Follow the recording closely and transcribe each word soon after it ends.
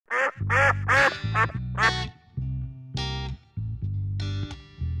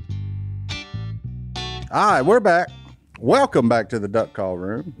All right, we're back. Welcome back to the Duck Call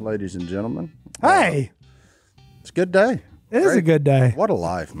Room, ladies and gentlemen. Hey, it's a good day. It is a good day. What a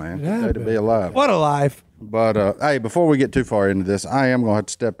life, man. Good day to be alive. What a life. But, hey, before we get too far into this, I am going to have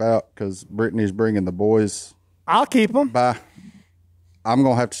to step out because Brittany's bringing the boys I'll keep them. by. I'm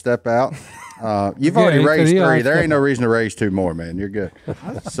going to have to step out. You've already raised 3. There ain't no reason to raise 2 more, man. You're good.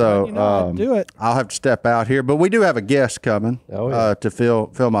 So do it. I'll have to step out here. But we do have a guest coming to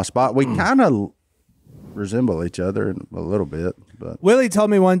fill my spot. We kind of resemble each other a little bit. But Willie told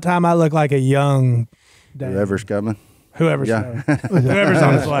me one time I look like a young dad. whoever's coming. Whoever's on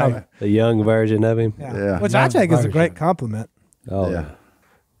his way. A young version of him. Yeah. Which I take as a great compliment. Oh, Yeah.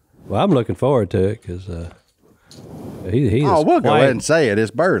 Well, I'm looking forward to it because he is. Oh, we'll go quite- ahead and say it.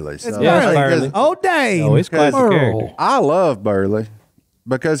 It's Burley. So. It's Yeah, Burley. Burley. Oh, dang. Oh, he's quite the character. I love Burley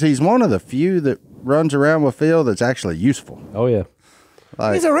because he's one of the few that runs around with Phil that's actually useful. Oh, yeah.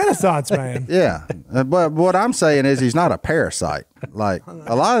 Like, He's a Renaissance man. yeah, but what I'm saying is he's not a parasite. Like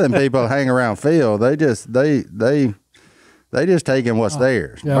a lot of them people hang around Phil, they just taking what's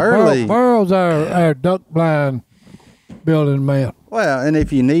theirs. Yeah, Burley, Burl's our duck blind building man. well, and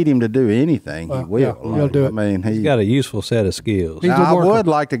if you need him to do anything, he will. yeah, he'll do it. I mean, He's got a useful set of skills. He's now, a worker. I would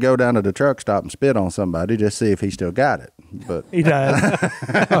like to go down to the truck stop and spit on somebody just see if he still got it. But He does.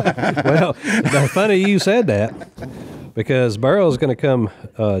 Well, it's funny you said that because Burl's going to come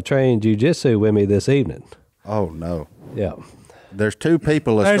train jiu-jitsu with me this evening. oh no, Yeah. there's 2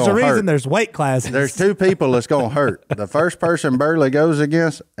 people that's There's a going to reason hurt. there's weight classes. There's 2 people that's going to hurt. The first person Burley goes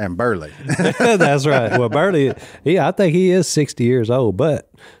against and Burley. That's right. Well, Burley, I think he is 60 years old, but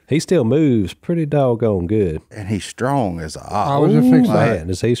he still moves pretty doggone good. And he's strong as a I ox. was just fixing that. Man,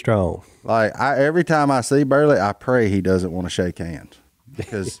 is he strong. Like every time I see Burley, I pray he doesn't want to shake hands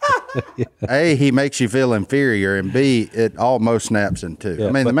because A, he makes you feel inferior, and B, it almost snaps in 2. Yeah,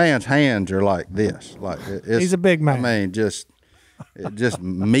 I mean, the but- man's hands are like this. Like He's a big man. I mean, just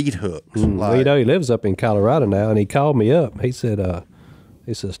meat hooks. Well, you know, he lives up in Colorado now, and he called me up. He said,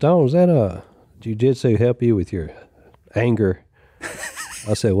 Stone, does that jiu-jitsu help you with your anger?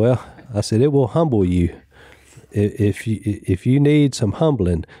 I said, it will humble you. If you need some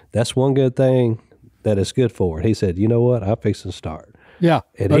humbling, that's one good thing that it's good for. He said, you know what? I'm fixing to start. Yeah.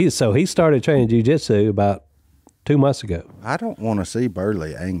 And he started training jiu-jitsu about 2 months ago. I don't want to see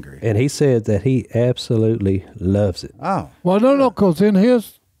Burley angry. And he said that he absolutely loves it. Oh, Well, no, because in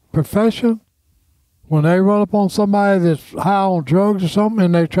his profession, when they run up on somebody that's high on drugs or something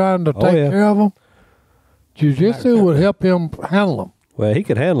and they're trying to take yeah. care of them, jiu-jitsu would help him handle them. Well, he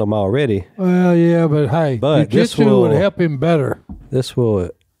could handle them already. Well, yeah, but hey, But this jiu-jitsu would will- help him better. This will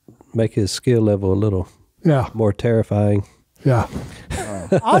make his skill level a little Yeah, more terrifying. yeah.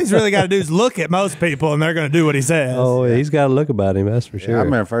 All he's really got to do is look at most people, and they're going to do what he says. Oh, he's got a look about him, that's for yeah, sure. I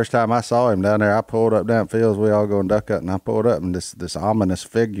remember the first time I saw him down there, I pulled up down Fields. We all going duck hunting. I pulled up, and this ominous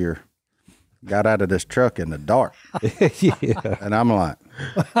figure got out of this truck in the dark. Yeah. And I'm like,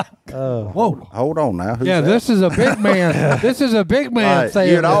 Whoa. hold on now. Who's Yeah, that? this is a big man. This is a big man Right. saying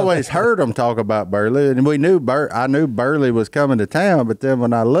You'd that. always heard them talk about Burley, and we knew I knew Burley was coming to town. But then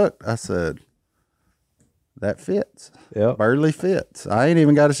when I looked, I said, "That fits. Yep. Burley fits." I ain't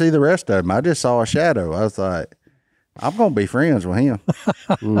even got to see the rest of him. I just saw a shadow. I was like, "I'm gonna be friends with him."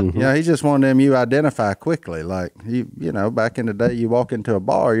 You know, he's just one of them you identify quickly. Like you know, back in the day, you walk into a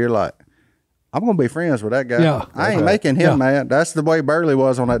bar, you're like, I'm gonna be friends with that guy. Yeah. I ain't making him mad. That's the way Burley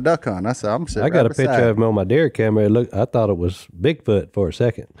was on that duck hunt. I said, I'm sitting I got right a picture beside of him on my deer camera. I thought it was Bigfoot for a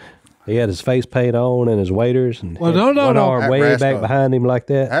second. He had his face paint on and his waders, and Well, had no, one arm That way rascal. back behind him like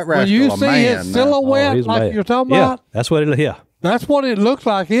that. that When rascal you a see man. his now. silhouette, he's like mad. you're talking Yeah, about, that's what it. Yeah, that's what it looks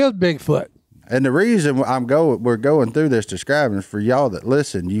like is Bigfoot. And the reason we're going through this describing is for y'all that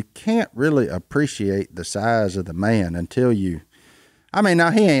listen, you can't really appreciate the size of the man until you. I mean, now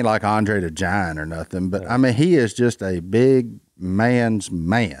he ain't like Andre the Giant or nothing, but I mean, he is just a big man's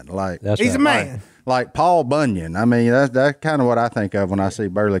man. Like that's He's right. a man. like Paul Bunyan. I mean, that's kind of what I think of when I see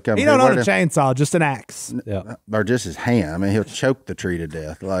Burley coming. He don't Where own a the- chainsaw, just an axe. Yeah, or just his hand. I mean, he'll choke the tree to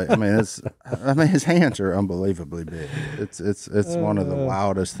death. Like, I mean, his hands are unbelievably big. It's one of the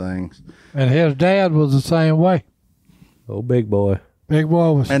wildest things. And his dad was the same way. oh big boy. Big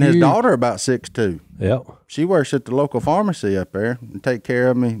boy was And his huge. daughter about 6'2". Yep. She works at the local pharmacy up there and take care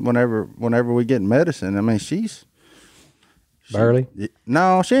of me whenever we get medicine. I mean, she's Burley.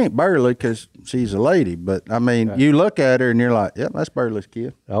 no, she ain't Burley because she's a lady. But I mean, you look at her and you're like, yep, that's Burley's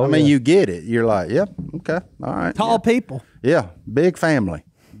kid. Oh, I mean, yeah. you get it. You're like, yep, okay, all right. Tall people. Yeah, big family.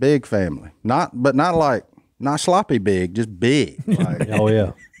 Not sloppy big, just big. Like, Oh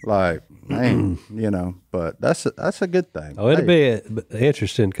yeah. like man, but that's a good thing. Oh, it'll be an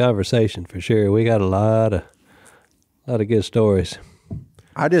interesting conversation for sure. We got a lot of good stories.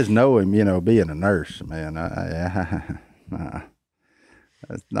 I just know him, being a nurse, man.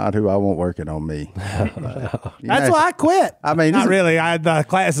 That's not who I want working on me. That's why I quit. I mean, not really. The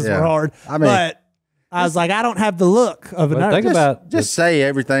classes were hard. But I was like, I don't have the look of a nurse. Think just say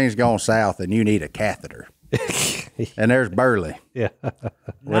everything's gone south and you need a catheter. And there's Burley. Yeah.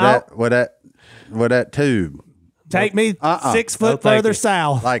 With that tube. Take me 6 foot further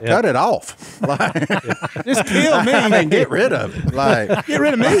south. Cut it off. Just kill me. I mean, get rid of it. Get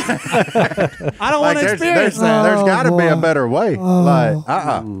rid of me. I don't want to experience that. There's got to be a better way.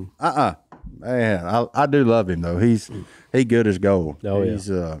 Man, I do love him though. He good as gold. Oh, he's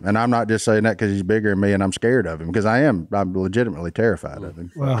and I'm not just saying that because he's bigger than me and I'm scared of him, because I'm legitimately terrified of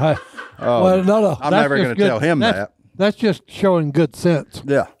him. Well, no. I'm never going to tell him that. That's just showing good sense.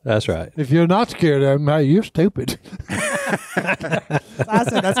 Yeah, that's right. If you're not scared of him, hey, you're stupid. I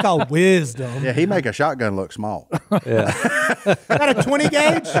said that's called wisdom. Yeah, he make a shotgun look small. Yeah. Got a 20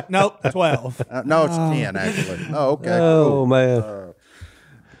 gauge? Nope, 12. No, it's 10 actually. Oh, okay. Oh cool. man.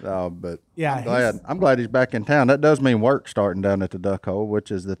 But yeah, I'm glad he's back in town. That does mean work starting down at the duck hole,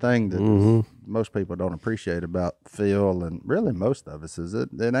 which is the thing that most people don't appreciate about Phil and really most of us is it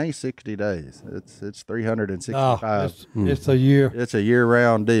ain't 60 days. It's 365. It's a year. It's a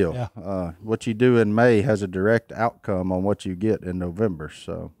year-round deal. Yeah. What you do in May has a direct outcome on what you get in November.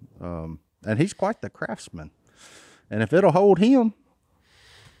 So, and he's quite the craftsman. And if it'll hold him,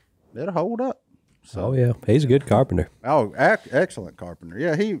 it'll hold up. So, yeah, he's a good carpenter. Oh, excellent carpenter.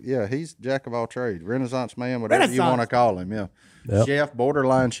 Yeah, he's jack of all trades, Renaissance man, whatever you want to call him. Yeah, Yep. Chef,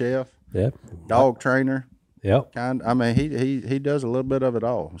 borderline chef. Yep. Dog trainer. Yep. I mean, he does a little bit of it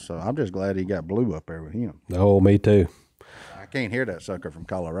all. So I'm just glad he got Blue up there with him. Oh, me too. I can't hear that sucker from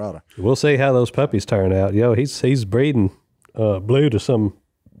Colorado. We'll see how those puppies turn out. He's breeding Blue to some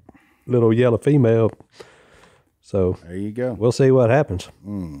little yellow female. So There you go. we'll see what happens.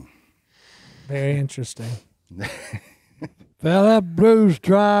 very interesting. Well, that Blue's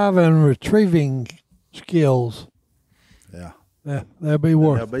drive and retrieving skills, Yeah, they'll be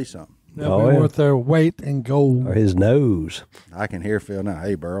worth. that'll be something. They'll be worth their weight in gold. Or his nose. I can hear Phil now.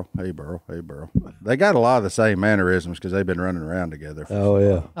 Hey, Burl. Hey, Burl. Hey, Burl. They got a lot of the same mannerisms because they've been running around together. For Oh,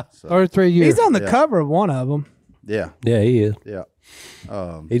 yeah. 33 years. He's on the cover of one of them. Yeah, Yeah, he is. yeah.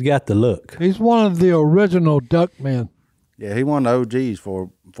 He's got the look. He's one of the original duck men. Yeah, he won the OGs for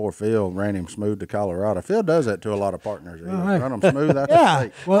Phil ran him smooth to Colorado. Phil does that to a lot of partners. He run them smooth out the Yeah.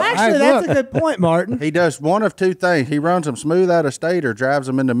 state. Well, Actually, that's a good point, Martin. He does one of two things. He runs them smooth out of state or drives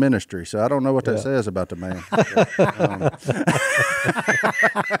them into ministry. So I don't know what that says about the man.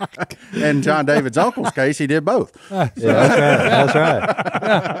 In John David's uncle's case, he did both. Yeah, that's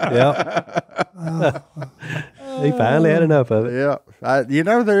right. Yep. He finally had enough of it. Yeah, I've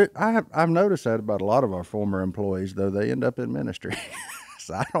noticed that about a lot of our former employees, though they end up in ministry.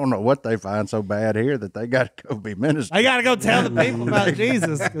 So I don't know what they find so bad here that they got to go be ministers. I got to go tell the people about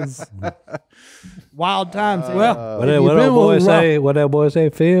Jesus because wild times. What that boy say?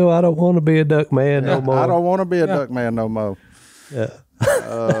 Phil, I don't want to be a duck man no more. I don't want to be a duck man no more. Yeah.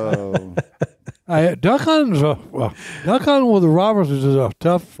 Duck hunting with the Robertsons is a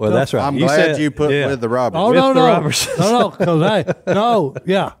tough. Well, that's right. I'm glad you put with the Roberts. Oh, With no, the no, Robertsons. no, because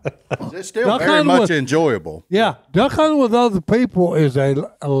yeah. It's still Duck very hunting much with- enjoyable. Yeah, duck hunting with other people is a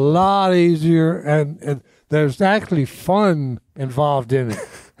lot easier, and there's actually fun involved in it.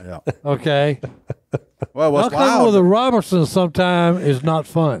 Yeah. Okay, Well, what's duck hunting with the wild? Robertsons sometimes is not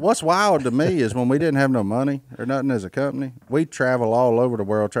fun. What's wild to me is when we didn't have no money or nothing as a company, we travel all over the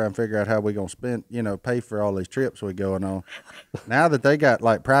world trying to figure out how we gonna spend, pay for all these trips we going on. Now that they got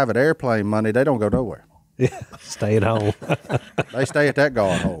like private airplane money, they don't go nowhere. Yeah. Stay at home. They stay at that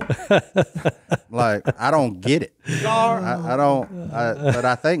guard hole. Like, I don't get it. I don't. But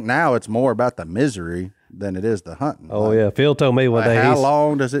I think now it's more about the misery than it is the hunting. Oh, Like, yeah. Phil told me one day. how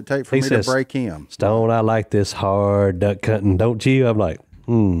long does it take for he me to says, break him? Stone, I like this hard duck hunting, don't you? I'm like,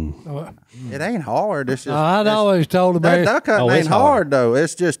 It ain't hard. It's just I'd always told that them, duck hunting Oh, ain't it's hard. hard. Though.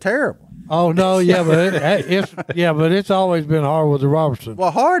 It's just terrible. oh no, yeah, but it's always been hard with the Robertsons.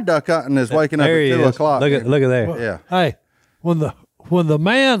 Well, hard duck hunting is waking up there at he 2 is. o'clock. Look at there. Yeah. Hey, when the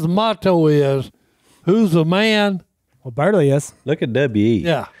man's motto is, "Who's the man?" Well, Burley is. Look at W.E.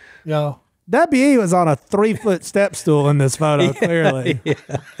 Yeah, yeah. WE was on a 3-foot step stool in this photo, clearly.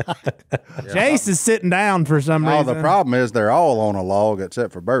 Jase is sitting down for some Oh, reason. the problem is they're all on a log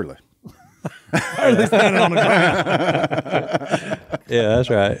except for Burley. Burley's standing on the ground. Yeah, that's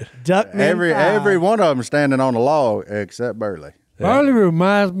right. Duckman Every five. one of them standing on a log except Burley. Burley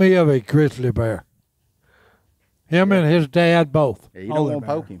reminds me of a grizzly bear. Him and his dad both. Yeah, you don't want to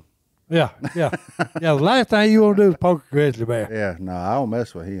poke him. Yeah. The last thing you want to do is poke a grizzly bear. Yeah, no, I don't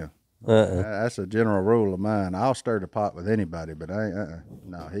mess with him. That's a general rule of mine. I'll stir the pot with anybody, but I ain't.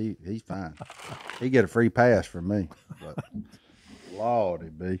 No, he's fine. He get a free pass from me. But Lordy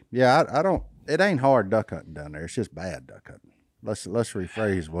be. Yeah, I don't. It ain't hard duck hunting down there. It's just bad duck hunting. Let's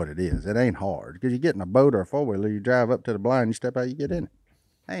rephrase what it is. It ain't hard because you get in a boat or a four-wheeler, you drive up to the blind, you step out, you get in it.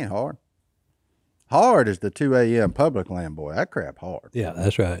 Ain't hard. Hard is the 2 a.m. public land, boy. That crap hard. Yeah,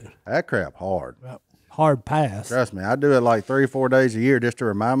 that's right. That crap hard. Hard pass. Trust me, I do it like 3 or 4 days a year just to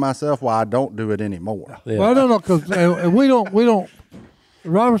remind myself why I don't do it anymore. Yeah. Well, I don't know because we don't.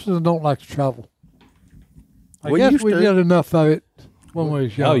 Robertsons don't like to travel. I guess we did enough of it when we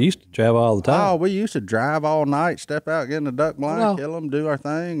was young. Oh, you used to travel all the time. Oh, we used to drive all night, step out, get in the duck blind, kill them, do our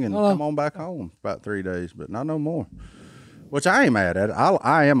thing, and come on back home for about 3 days, but not no more. Which I ain't mad at it.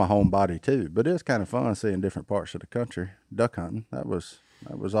 I am a homebody too, but it's kind of fun seeing different parts of the country duck hunting. That was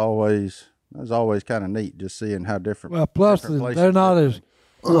always kind of neat, just seeing how different. Well, plus they're not as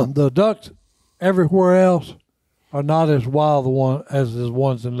the ducks everywhere else are not as wild as the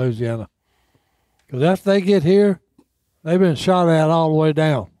ones in Louisiana. Because after they get here, they've been shot at all the way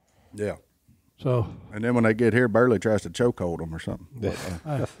down. Yeah. So. And then when they get here, Burley tries to chokehold them or something.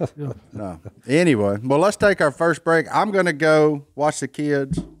 No. Anyway, well, let's take our first break. I'm going to go watch the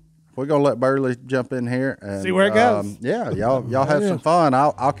kids. We're going to let Burley jump in here and see where it goes. Yeah, y'all have some fun.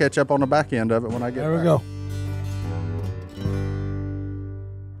 I'll catch up on the back end of it when I get there. There we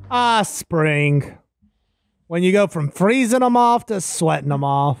go. Spring. When you go from freezing them off to sweating them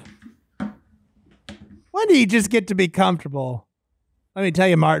off. When do you just get to be comfortable? Let me tell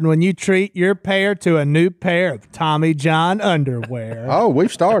you, Martin, when you treat your pair to a new pair of Tommy John underwear. Oh,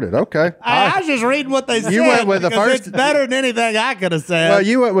 we've started. Okay. I was just reading what they said. You went with the first. It's better than anything I could have said. Well,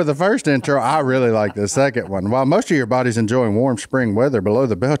 you went with the first intro. I really like the second one. While most of your body's enjoying warm spring weather, below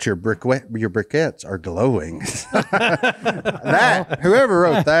the belt, your briquettes are glowing. Whoever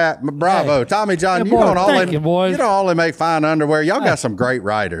wrote that, bravo. Hey, Tommy John, you don't only make fine underwear. Y'all got some great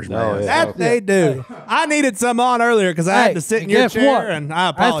writers, man. Oh, yeah. That they do. I needed some on earlier because I had to sit in your chair. And I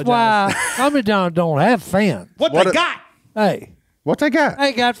apologize. That's why Tommy John don't have fans. What they got? Hey. What they got?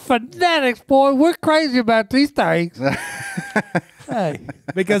 They got fanatics, boy. We're crazy about these things. Hey.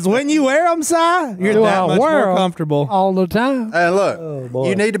 Because when you wear them, Si, you're that much more comfortable. All the time. And look,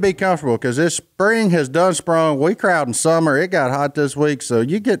 you need to be comfortable because this spring has done sprung. We crowding summer. It got hot this week. So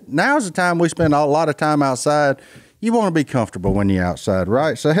now's the time we spend a lot of time outside. You want to be comfortable when you're outside,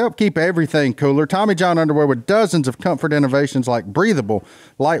 right? So help keep everything cooler. Tommy John underwear with dozens of comfort innovations like breathable,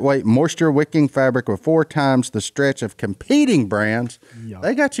 lightweight, moisture-wicking fabric with 4 times the stretch of competing brands. Yep.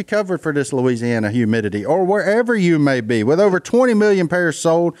 They got you covered for this Louisiana humidity or wherever you may be. With over 20 million pairs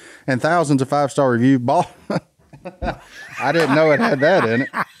sold and thousands of 5-star reviews. I didn't know it had that in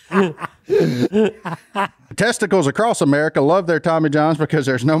it. Testicles across America love their Tommy Johns because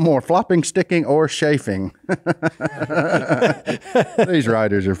there's no more flopping, sticking, or chafing. These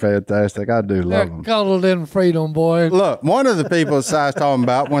writers are fantastic. I do love them. Cuddled in freedom, boy. Look, one of the people Si's talking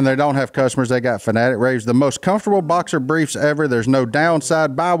about when they don't have customers, they got Fanatic Raves, the most comfortable boxer briefs ever. There's no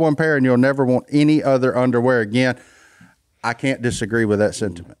downside. Buy one pair and you'll never want any other underwear again. I can't disagree with that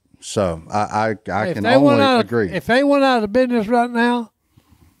sentiment. So I can only agree. If they went out of business right now,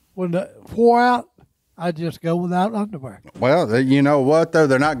 when the wore out, I'd just go without underwear. Well, you know what, though?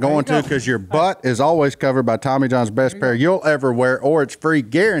 They're not going to because your butt is always covered by Tommy John's best pair you'll ever wear, or it's free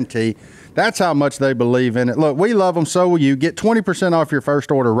guarantee. That's how much they believe in it. Look, we love them, so will you. Get 20% off your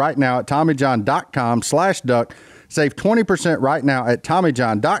first order right now at TommyJohn.com/duck. Save 20% right now at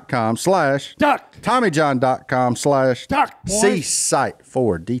TommyJohn.com/duck. TommyJohn.com/duck. See site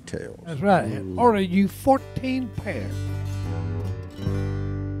for details. That's right. Order you 14 pairs.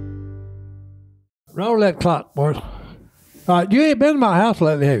 Roll that clock, boys. All right, you ain't been to my house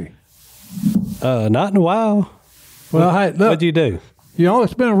lately, have you? Not in a while. Well, hey, look. What'd you do? You know,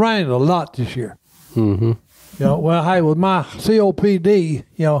 it's been raining a lot this year. Mm-hmm. You know, well, hey, with my COPD,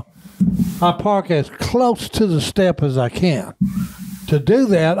 you know, I park as close to the step as I can. To do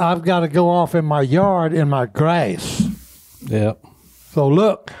that, I've got to go off in my yard in my grass. Yep. So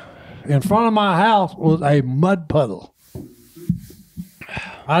look, in front of my house was a mud puddle.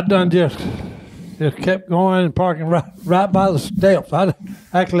 I done just kept going and parking right by the steps. I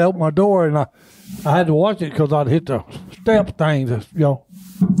actually opened my door and I had to watch it because I'd hit the step things, you know.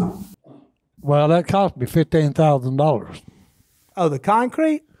 Well, that cost me $15,000. Oh, the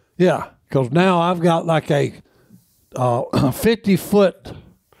concrete? Yeah, because now I've got like a 50-foot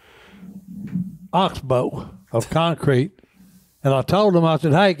oxbow of concrete And I told them, I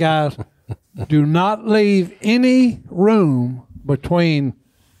said, hey, guys, do not leave any room between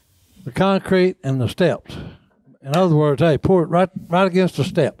the concrete and the steps. In other words, hey, pour it right against the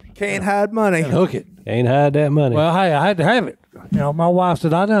steps. Can't hide money. And hook it. Ain't hide that money. Well, hey, I had to have it. You know, my wife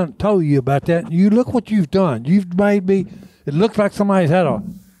said, I done told you about that. You look what you've done. You've made me, it looks like somebody's had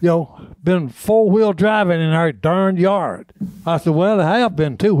been four-wheel driving in our darn yard. I said, well, it have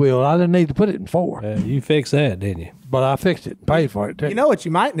been two-wheel. I didn't need to put it in four. You fixed that, didn't you? But I fixed it and paid for it, too. You know what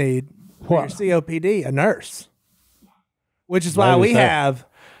you might need for What? your COPD? A nurse. Which is why we have...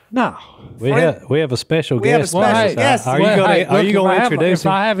 No. We have a special We have a guest. special Well, guest. Are you going to introduce If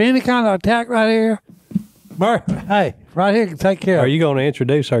him? I have any kind of attack right here, hey, right here can take care of Are it. you going to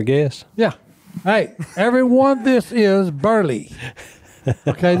introduce our guest? Yeah. Hey, everyone, this is Burley.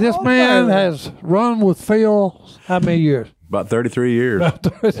 Okay, this man has run with Phil how many years? About 33 years.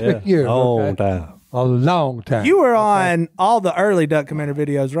 33 years. Long okay? time. A long time. You were on all the early Duck Commander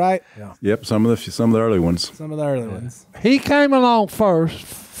videos, right? Yeah. Yep, some of the early ones. Some of the early ones. He came along first.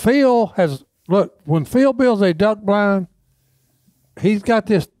 Phil has, look, when Phil builds a duck blind, he's got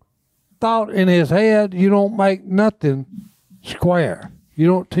this thought in his head, you don't make nothing square. You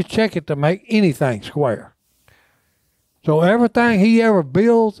don't to check it to make anything square. So everything he ever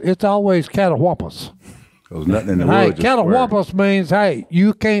builds, it's always catawampus. There's nothing in the Hey, world. catawampus means, hey,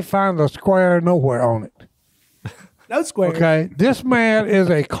 you can't find a square nowhere on it. No square. Okay, this man is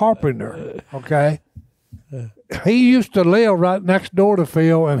a carpenter. Okay, he used to live right next door to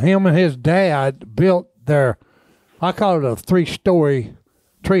Phil, and him and his dad built their, I call it a 3-story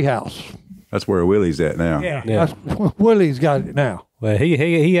treehouse. That's where Willie's at now. Yeah. Yeah. That's, Willie's got it now. Well,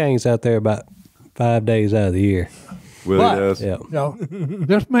 he hangs out there about 5 days out of the year. Willie But- does. Yeah. You know,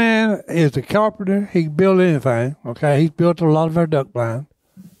 this man is a carpenter. He can build anything. Okay, he's built a lot of our duck blind.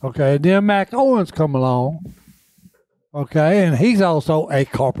 Okay, then Mac Owens come along. Okay, and he's also a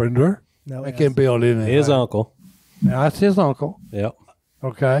carpenter. No, He can build anything. His uncle. Now, that's his uncle. Yep.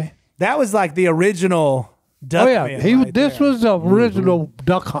 Okay. That was like the original Duck Oh yeah, Man right this there. was the original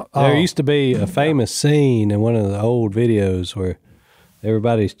duck hunt. There used to be a famous scene in one of the old videos where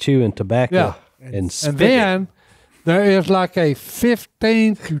everybody's chewing tobacco Yeah. and and spitting. then there is like a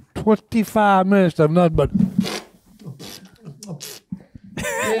 15 to 25 minutes of nothing but.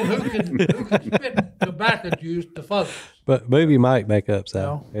 And who can spit tobacco juice to folks? But move your mic back up,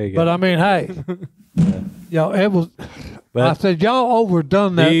 Sal. There you go. But I mean, hey, it was. But I said y'all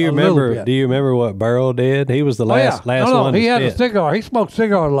overdone that. do you a little remember? bit. Do you remember what Burl did? He was the Oh, yeah. last no, one. he to had a spit. cigar. He smoked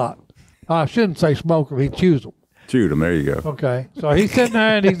cigars a lot. I shouldn't say smoke them. He chews them. Chewed him. There you go. Okay, so he's sitting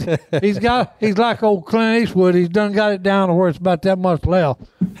there and he's like old Clint Eastwood. He's done got it down to where it's about that much left.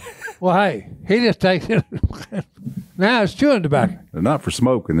 Well, hey, he just takes it. Now it's chewing tobacco. They're not for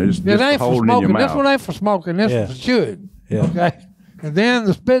smoking. They're just It ain't for holding in your smoking. mouth. This one ain't for smoking. This Yeah. is for chewing. Yeah. Okay, and then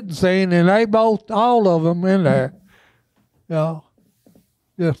the spitting scene, and they both, all of them in there.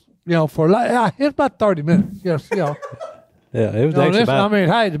 Just for like it's about 30 minutes. Yes, Yeah, it was No, actually this, I about. mean,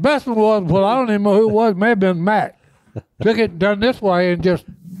 hey, the best one was, well, I don't even know who it was. It may have been Mac. Took it done this way and just,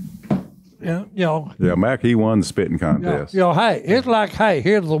 Yeah, Mac, he won the spitting contest. hey, it's like, hey,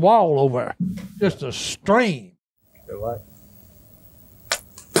 here's the wall over there. Just a stream.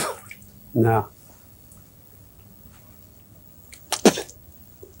 No.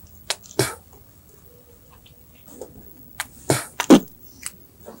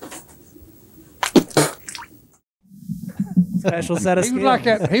 Special set of He skills. was like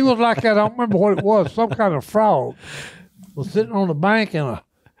that. He was like that. I don't remember what it was. Some kind of frog was sitting on the bank, and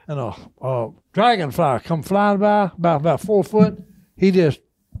a dragonfly come flying by about 4 foot. He just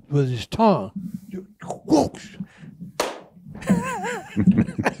with his tongue, whoosh.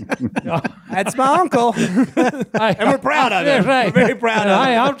 That's my uncle. And we're proud of it. We're very proud of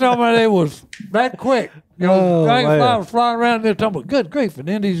Hey, it. I'm talking about it was that quick. Oh, the dragonfly man. was flying around there talking about good grief, and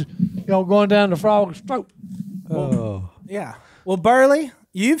then he's going down the frog's throat. Oh, Yeah. Well, Burley,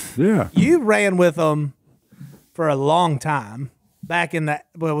 you ran with them for a long time. Back in the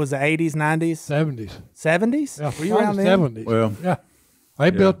what was the 80s, 90s, 70s. 70s? Yeah, Were you around then? 70s. Well, Yeah. They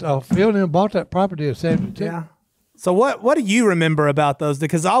built Phil and bought that property in 72. Yeah. So what do you remember about those?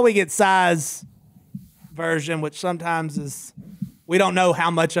 Because all we get size version, which sometimes is we don't know how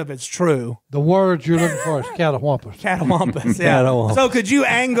much of it's true. The words you're looking for is catawampus. Catawampus, yeah. Catawampus. So could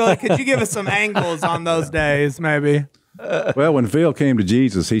you give us some angles on those days, maybe? well, when Phil came to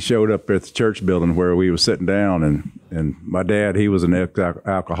Jesus, he showed up at the church building where we was sitting down, and my dad, he was an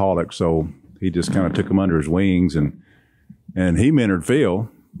alcoholic, so he just kind of took him under his wings, and he mentored Phil,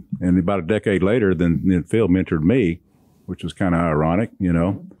 and about a decade later, then Phil mentored me, which was kind of ironic,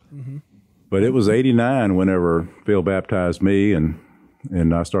 Mm-hmm. But it was '89 whenever Phil baptized me, and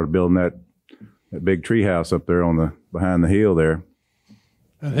I started building that big tree house up there behind the hill there.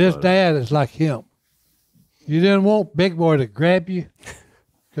 And his dad is like him. You didn't want Big Boy to grab you,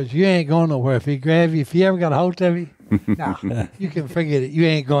 because you ain't going nowhere. If he grab you, if he ever got a hold of you, nah, you can forget it. You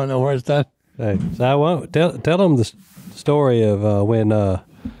ain't going nowhere. It's done. Hey, so I want tell them the story of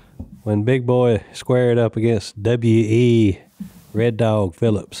when Big Boy squared up against W.E. Red Dog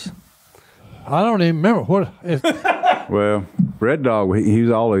Phillips. I don't even remember what. Well, Red Dog, he was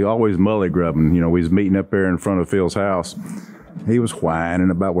always mully grubbing. You know, we was meeting up there in front of Phil's house. He was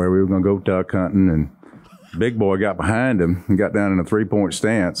whining about where we were going to go duck hunting, and Big Boy got behind him and got down in a 3-point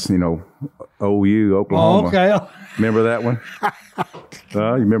stance. You know, OU, Oklahoma. Oh, okay. Remember that one? You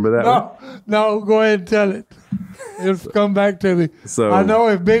remember that one? No, go ahead and tell it. It's come back to me. So, I know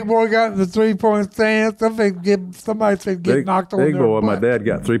if Big Boy got in the 3-point stance, somebody said get knocked on Big their Boy, butt. my dad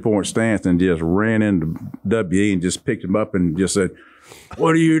got 3-point stance and just ran into W.E. and just picked him up and just said,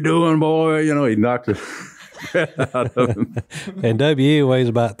 "What are you doing, boy?" You know, he knocked it out of him. And W.E. weighs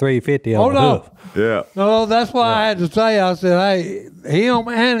about 350 on the hoof. Yeah. No, that's why I had to say. I said, "Hey, him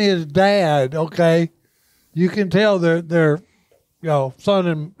and his dad. Okay, you can tell they're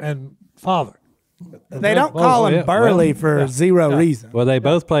son and father." They don't call him Burley for zero reason. Well, they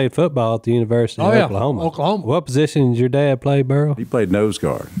both played football at the University of Oklahoma. Oklahoma. What position did your dad play, Burl? He played nose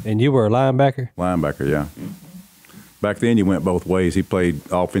guard. And you were a linebacker? Linebacker, yeah. Back then, you went both ways. He played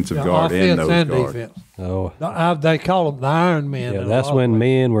offensive guard and nose and guard. defense. Oh, They call them the Iron Men. yeah, that's when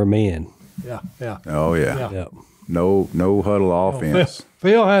men were men. Yeah. Oh, yeah. Yep. No huddle offense.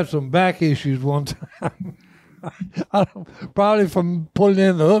 Phil had some back issues one time. Probably from pulling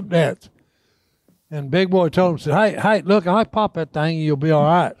in the hook nets. And Big Boy told him, said, hey, look, I pop that thing and you'll be all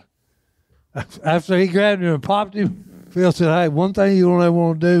right. After he grabbed him and popped him, Phil said, hey, one thing you don't ever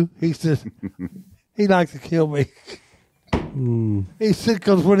want to do, he said, he likes to kill me. He said,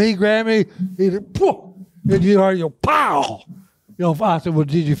 because when he grabbed me, he said, poof, and you heard your pow. I said, well,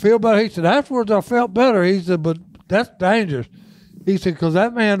 did you feel better? He said, afterwards I felt better. He said, but that's dangerous. He said, because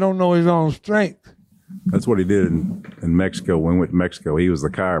that man don't know his own strength. That's what he did in Mexico. When we went to Mexico, he was the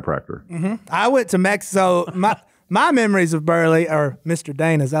chiropractor. Mm-hmm. I went to Mexico. My memories of Burley, or Mr.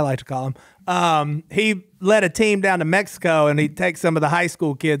 Dane, as I like to call him, he led a team down to Mexico, and he'd take some of the high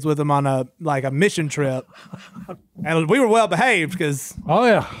school kids with him on a mission trip. And we were well behaved because,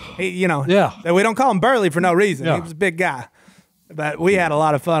 we don't call him Burley for no reason. Yeah. He was a big guy, but we had a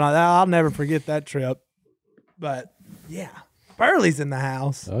lot of fun. I'll never forget that trip. But yeah, Burley's in the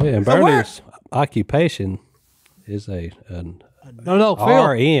house. Oh yeah, and Burley's occupation is Phil. RN,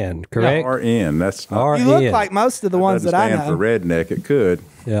 correct? Yeah, RN. That's not RN. You look like most of the ones that I know. For redneck, it could.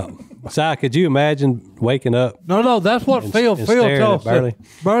 Yeah. Si, could you imagine waking up? No, that's what Phil told Burley.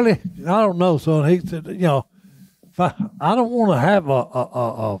 Burley, I don't know, son. He said, if I don't want to have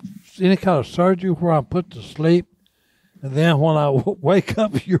any kind of surgery where I'm put to sleep, and then when I wake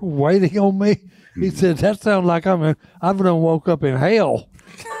up, you're waiting on me. He said, that sounds like I've done woke up in hell.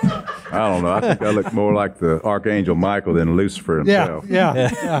 I don't know. I think I look more like the Archangel Michael than Lucifer himself.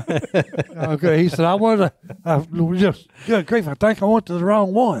 Yeah. Okay. He said, I wanted to, just, good grief, I think I went to the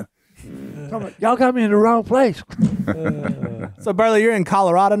wrong one. Y'all got me in the wrong place. So, Burley, you're in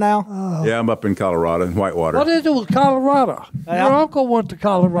Colorado now? Yeah, I'm up in Colorado, in Whitewater. What is it with Colorado? Your uncle went to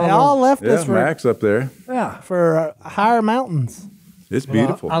Colorado. They all left us for Mac's up there. Yeah. For higher mountains. It's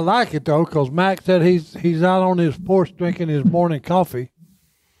beautiful. I like it, though, because Mac said he's out on his porch drinking his morning coffee.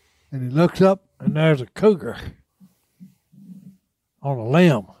 And he looks up, and there's a cougar on a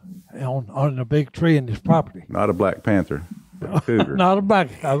limb on a big tree in his property. Not a black panther, but a cougar. Not a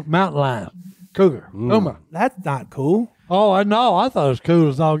mountain lion. Cougar. Puma. That's not cool. Oh, I know. I thought it was cool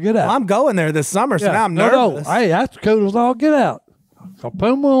as all get out. Well, I'm going there this summer, so now I'm nervous. No. Hey, that's cool as all get out. A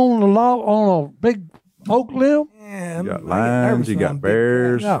puma on a big oak limb? Yeah, you got lions, you got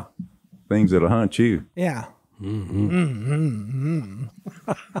bears, things that'll hunt you. Yeah.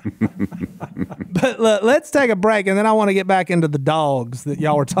 But look, let's take a break, and then I want to get back into the dogs that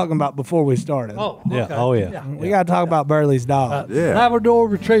y'all were talking about before we started. Oh, okay. Yeah. Oh, yeah. We got to talk about Burley's dog. Labrador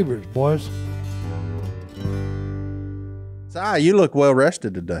Retrievers, boys. Si, you look well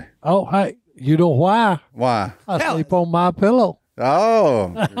rested today. Oh, hey, you know why? Why? I sleep on my pillow.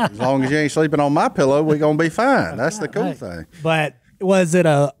 Oh, as long as you ain't sleeping on my pillow, we're going to be fine. That's the cool thing. But was it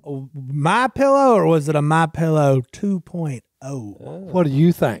a My Pillow or was it a My Pillow 2.0? What do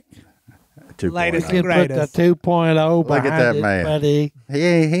you think? 2.0. Latest You and can put the greatest. 2.0 Look at behind that it, man. buddy. He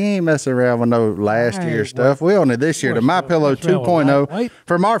ain't messing around with no last year stuff. We only this year, the what's- MyPillow what's wrong with 2.0 lightweight?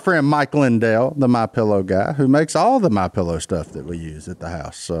 from our friend Mike Lindell, the MyPillow guy, who makes all the MyPillow stuff that we use at the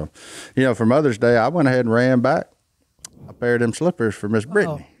house. So, for Mother's Day, I went ahead and ran back a pair of them slippers for Miss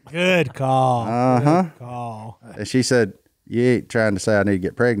Brittany. Good call. Uh-huh. Good call. And she said, "You ain't trying to say I need to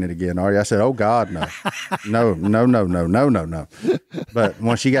get pregnant again, are you?" I said, "Oh God, no, no." But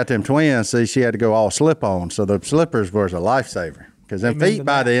when she got them twins, see, she had to go all slip on. So the slippers was a lifesaver because them feet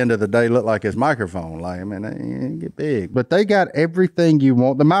by the end of the day look like his microphone. Like, I mean, they get big, but they got everything you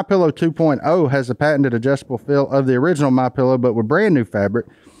want. The MyPillow 2.0 has the patented adjustable feel of the original MyPillow, but with brand new fabric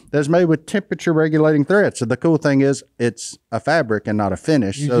that's made with temperature regulating threads. So the cool thing is it's a fabric and not a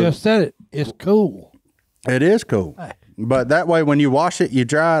finish. You So just said it. It's cool. it is cool. But that way, when you wash it, you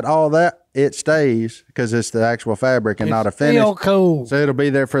dry it, all that, it stays because it's the actual fabric and not a finish. Still cool. So it'll be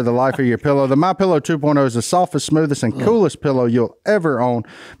there for the life of your pillow. The MyPillow 2.0 is the softest, smoothest, and coolest pillow you'll ever own.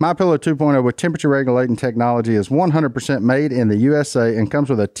 MyPillow 2.0 with temperature regulating technology is 100% made in the USA and comes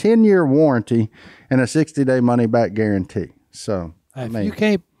with a 10-year warranty and a 60-day money-back guarantee. So,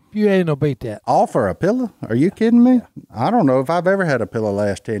 You ain't no beat that. all for a pillow? Are you kidding me? I don't know if I've ever had a pillow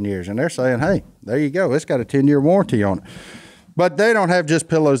last 10 years. And they're saying, hey, there you go. It's got a 10-year warranty on it. But they don't have just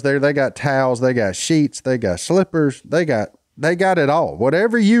pillows there. They got towels. They got sheets. They got slippers. They got it all.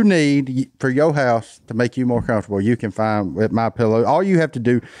 Whatever you need for your house to make you more comfortable, you can find at MyPillow. All you have to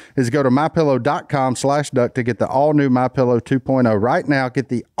do is go to mypillow.com/duck to get the all-new MyPillow 2.0. Right now, get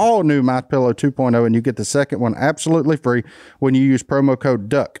the all-new MyPillow 2.0, and you get the second one absolutely free when you use promo code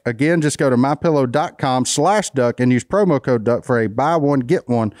DUCK. Again, just go to mypillow.com/duck and use promo code DUCK for a buy one, get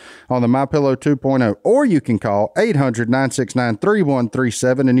one on the MyPillow 2.0. Or you can call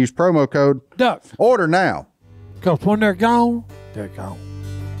 800-969-3137 and use promo code Duck. Order now. Because when they're gone, they're gone.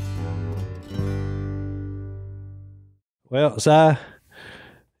 Well, Si,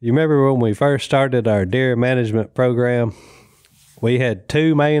 you remember when we first started our deer management program? We had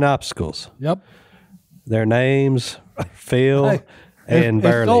two main obstacles. Yep. Their names, Phil and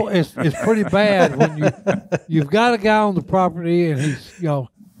Burley. It's pretty bad when you've got a guy on the property and he's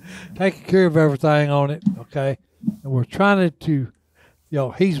taking care of everything on it. Okay, and we're trying to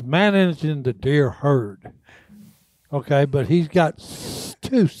he's managing the deer herd. Okay, but he's got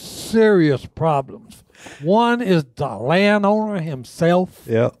two serious problems. One is the landowner himself.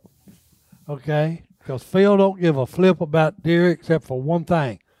 Yep. Okay, because Phil don't give a flip about deer except for one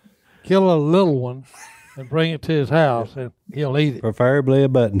thing: kill a little one and bring it to his house, and he'll eat it. Preferably a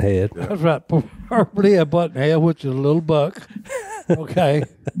buttonhead. That's right, preferably a buttonhead, which is a little buck. Okay,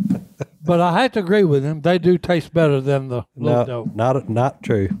 but I have to agree with him; they do taste better than the little doe. Not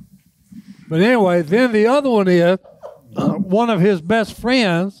true. But anyway, then the other one is one of his best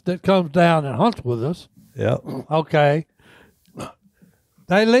friends that comes down and hunts with us. Yep. Okay.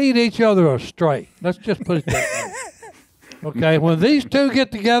 They lead each other astray. Let's just put it that way. Okay, when these two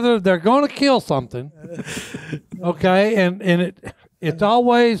get together, they're going to kill something. Okay, and it's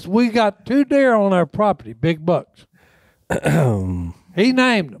always, we got two deer on our property, big bucks. He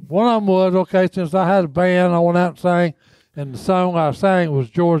named them. One of them was, okay, since I had a band, I went out and sang, and the song I sang was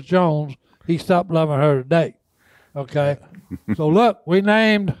George Jones, He Stopped Loving Her Today. Okay, so look, we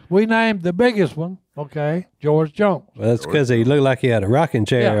named the biggest one. Okay, George Jones. Well, that's because he looked like he had a rocking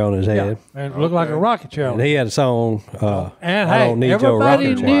chair on his head. And it looked like a rocket chair. And he had a song, And I hey, don't need your everybody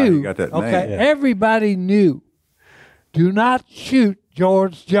rocking chair. knew. You got that Okay, name. Yeah. everybody knew. Do not shoot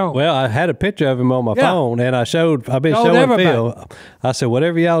George Jones. Well, I had a picture of him on my Yeah. phone, and I've been Told showing everybody. Phil. I said,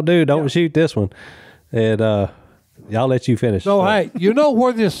 whatever y'all do, don't shoot this one. And y'all let you finish. So hey, you know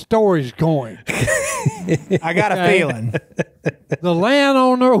where this story's going. I got a feeling. The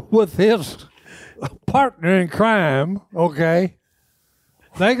landowner with his partner in crime, okay,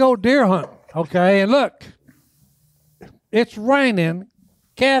 they go deer hunting, okay, and look, it's raining,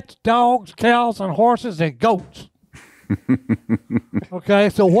 cats, dogs, cows, and horses, and goats. Okay,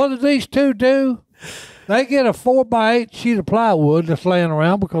 so what do these two do? They get a 4x8 sheet of plywood that's laying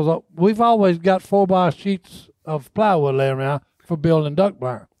around, because we've always got 4x sheets of plywood laying around for building duck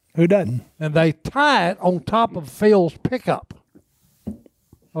blind. Who doesn't? And they tie it on top of Phil's pickup.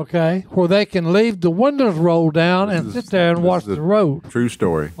 Okay, where they can leave the windows rolled down and sit there and watch This is the a road True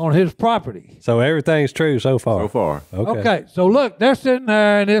story. on his property. So everything's true so far. So far. Okay, so look, they're sitting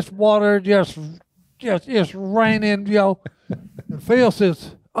there and this water just it's raining, And Phil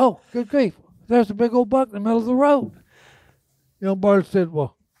says, "Oh, good grief, there's a big old buck in the middle of the road." Bird said,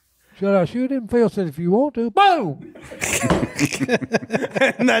 "Well, should I shoot him?" Phil said, "If you want to." Boom!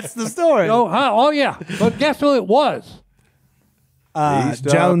 And that's the story. Oh yeah, but guess who it was?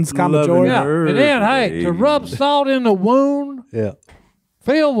 Jones, comma George. Yeah, and then hey, to rub salt in the wound. Yeah.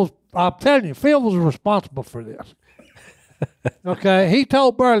 Phil was. I'm telling you, Phil was responsible for this. Okay, he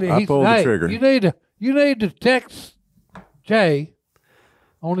told Burley. I He pulled said, the "Hey, trigger. you need to text Jay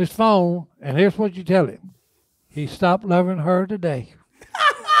on his phone, and here's what you tell him: he stopped loving her today."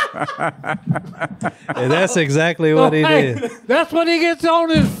 And that's exactly what he Hey, did. that's what he gets on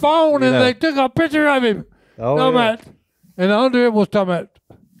his phone, and Yeah. they took a picture of him. Oh, Talking yeah. about- and under it was talking about,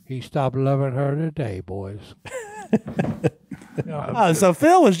 he stopped loving her today, boys. Oh, so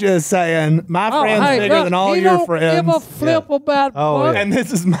Phil was just saying, my friend's bigger look, than all he your don't friends. give a flip about Oh, what. yeah. And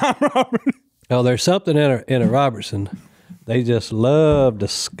this is my Robert. Oh, there's something in a Robertson. They just love to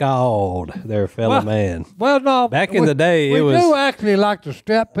scald their fellow man. Well, no. Back in the day, we it was- do actually like to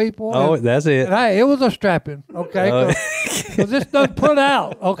strap people. Oh, and- that's it. and hey, it was a strapping, okay? Oh. Because this doesn't put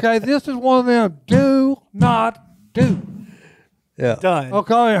out, okay? This is one of them do not do. Yeah. Done.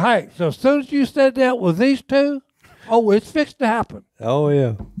 Okay, hey, so as soon as you said that with these two, oh, it's fixed to happen. Oh,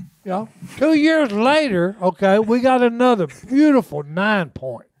 yeah. You know, 2 years later, okay, we got another beautiful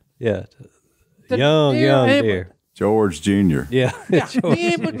 9-point. Yeah. The Young ain't deer. George Jr. Yeah. Yeah, he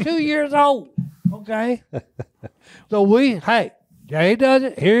ain't but 2 years old. Okay. So hey, Jay does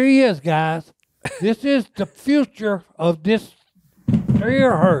it. Here he is, guys. This is the future of this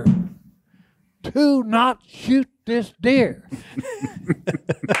deer herd. Do not shoot this deer.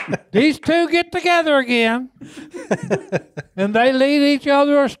 These two get together again, and they lead each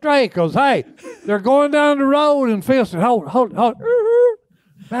other astray. Cause hey, they're going down the road, and Phil said, "Hold,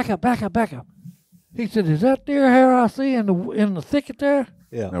 back up." He said, "Is that deer hair I see in the thicket there?"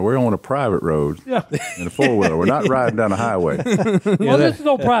 Now we're on a private road Yeah. in a 4-wheeler. We're not riding down a highway. Well, this is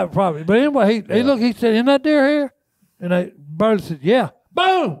no private property. But anyway, he said, "Isn't that deer hair?" And Bird said, "Yeah."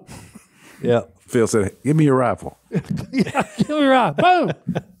 Boom. Yeah. Phil said, "Give me your rifle." Yeah, kill your eye. Boom.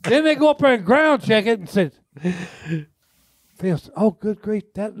 Then they go up there and ground check it and said, Phil said, "Oh, good grief,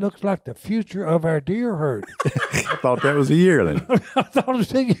 that looks like the future of our deer herd." I thought that was a yearling. I thought it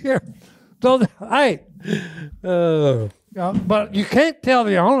was in here. So, hey, but you can't tell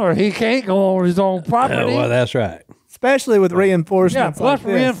the owner he can't go on his own property. Well, that's right. Especially with Yeah, reinforcements plus like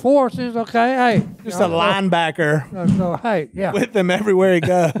this. reinforces, okay, hey. Just a linebacker So, hey, yeah. with him everywhere he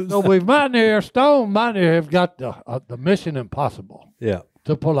goes. So we've Stone Mountaineer have got the mission impossible Yeah.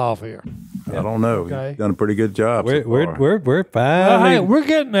 to pull off here. I don't know. Okay. You've done a pretty good job. so far. We're fine. Well, hey, we're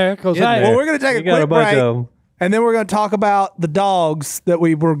getting there because Getting hey, there. Well, we're going to take We a got quick a bunch break, of 'em. and then we're going to talk about the dogs that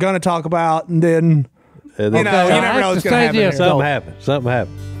we were going to talk about, and then And you then know, Okay, you I never have know what's to going to say happen. this, here. though. something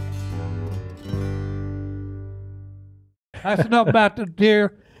happened. that's enough about the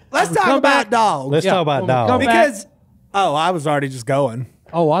deer. Let's When we talk come about back- dogs. Let's Yeah, talk about when we come dogs. back- Because I was already just going.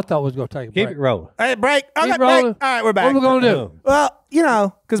 Oh, I thought we was going to take a break. Keep it rolling. Hey, break. Okay, Keep break. All rolling. right, we're back. What are we going to do? Well, you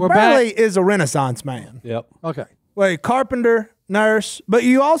know, because We're Burley back. is a Renaissance man. Yep. Okay. Well, carpenter, nurse, but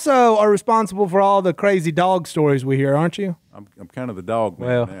you also are responsible for all the crazy dog stories we hear, aren't you? I'm kind of the dog man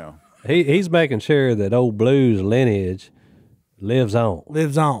Well, now. he's making sure that old Blue's lineage lives on.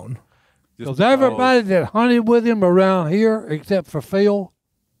 Lives on. Just Because everybody that hunted with him around here, except for Phil,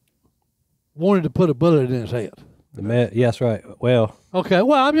 wanted to put a bullet in his head. The man, yes, right. Well, Okay,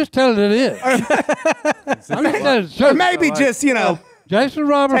 well, I'm just telling it is. I'm just telling the Or truth. maybe just, you know, Jason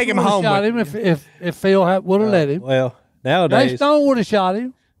Robertson Take him would have home shot with him if Phil would have let him. well, Jay nowadays Stone would have shot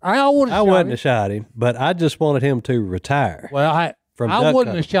him. I would have I shot wouldn't him. have shot him, but I just wanted him to retire. Well, I From wouldn't duck have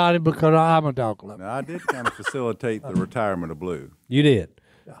hunting. shot him because I'm a dog lover. Now, I did kind of facilitate the retirement of Blue. You did.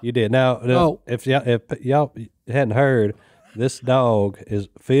 You did. Now, Oh. if y'all hadn't heard, this dog is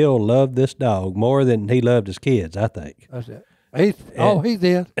Phil loved this dog more than he loved his kids, I think. That's it. He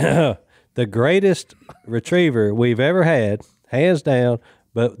did. The greatest retriever we've ever had, hands down,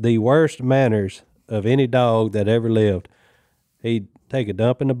 but the worst manners of any dog that ever lived. He'd take a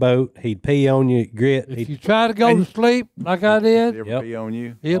dump in the boat. He'd pee on you, grit. If you try to go to sleep like I Did did, he ever Yep. pee on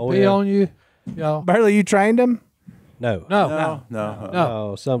you? he'll Oh, pee yeah. on you. You know. Burley, you trained him? No. No. No.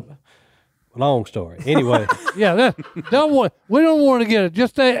 Oh, some long story. Anyway, Yeah, we don't want to get it.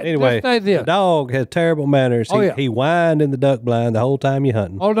 Just say the this. dog has terrible manners. Oh, he, yeah. he whined in the duck blind the whole time you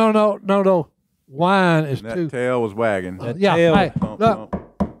hunting. Oh no. Wine is And that too. tail was wagging. Yeah, tail- hey, Bump, look,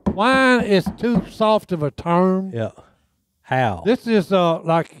 bump. wine is too soft of a term. Yeah. How? This is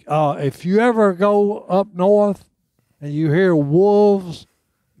like if you ever go up north and you hear wolves,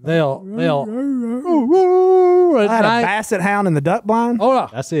 they'll I at had a night. basset hound in the duck blind. Hold on.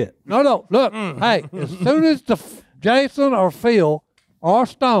 That's it. No, look. Hey, as soon as Jason or Phil or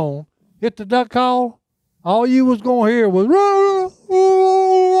Stone hit the duck call, all you was gonna hear was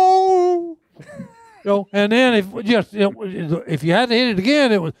And then if you had to hit it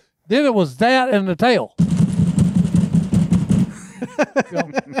again, it was that and the tail.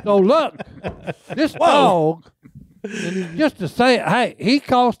 So look, this dog, just to say, hey, he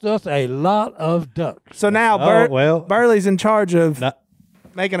cost us a lot of ducks. So now Burley's in charge of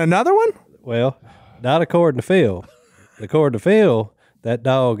making another one? Well, not according to Phil. According to Phil, that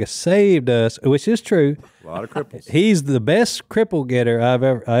dog has saved us, which is true. A lot of cripples. He's the best cripple getter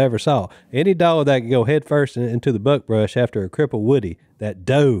I ever saw. Any dog that can go head first into the buckbrush after a cripple woody that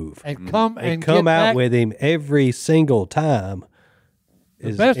dove and come out back with him every single time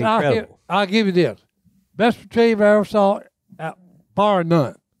is incredible. I'll give you this. Best retriever I ever saw, bar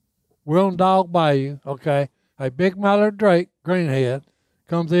none. We're on Dog Bayou, okay? A big mallard drake, greenhead,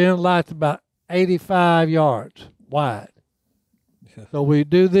 comes in, lights about 85 yards wide. So we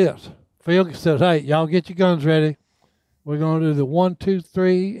do this. Phil says, hey, y'all get your guns ready. We're going to do the 1, 2,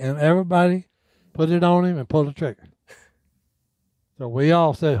 3, and everybody put it on him and pull the trigger. So we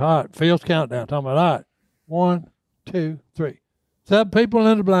all said, all right, Phil's countdown. Talking about, all right, 1, 2, 3. 7 people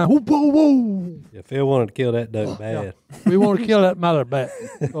in the blind. Whoop, whoop, whoop. Yeah, Phil wanted to kill that duck bad. We want to kill that mallard bad.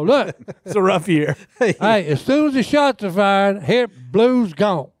 So look. It's a rough year. Hey, as soon as the shots are fired, here, blue's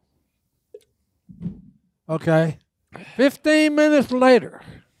gone. Okay. 15 minutes later,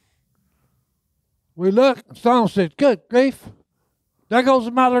 we look, and Stone said, good grief. There goes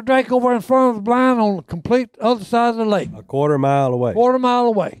the mallard drake over in front of the blind on the complete other side of the lake. A quarter mile away. Quarter mile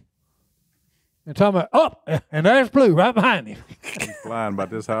away. And talking about, up, and there's Blue right behind him. He's flying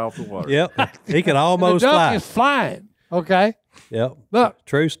about this high off the water. Yep. He can almost the duck fly. is flying. Okay. Yep. Look.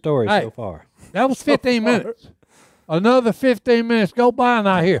 True story Hey, so far. That was 15 minutes. Another 15 minutes go by and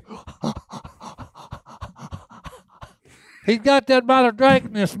I hear, he's got that mallard drake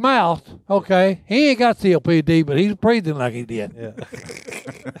in his mouth, okay? He ain't got COPD, but he's breathing like he did. Yeah.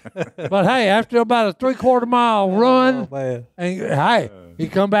 But hey, after about a 3/4 mile run, Man. and hey, he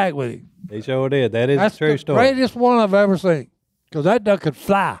come back with him. He sure did. That is That's a true the story. greatest one I've ever seen. Because that duck could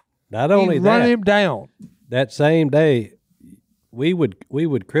fly. Not only He'd that, run him down. that same day, we would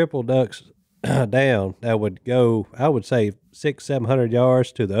cripple ducks down that would go, I would say, 600-700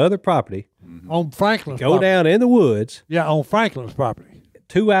 yards to the other property. On Franklin's Go property. down in the woods. Yeah, on Franklin's property.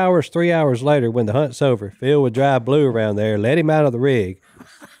 2 hours, 3 hours later, when the hunt's over, Phil would drive Blue around there, let him out of the rig,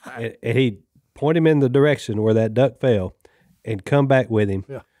 and he'd point him in the direction where that duck fell, and come back with him.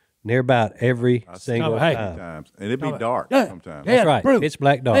 Yeah. Near about every single Hey. time. Sometimes. And it'd be dark Yeah. sometimes. Yeah. That's right. Blue. It's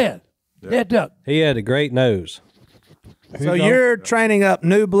black dog. Dead duck. He had a great nose. So you're training up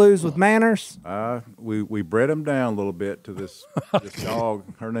new Blues with manners? We bred him down a little bit to this dog.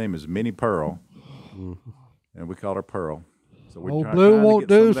 Her name is Minnie Pearl, and we call her Pearl. So we're Old trying Blue to won't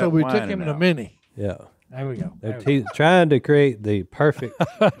get some do, of so that we took whining him to out. Minnie. Yeah. There we go. He's trying to create the perfect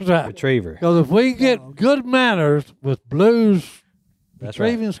That's right. retriever. Because if we get good manners with Blue's That's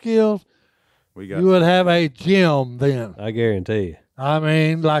retrieving skills, We got you would have a gem then. I guarantee you. I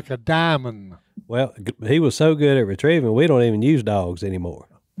mean, like a diamond. Well, he was so good at retrieving, we don't even use dogs anymore.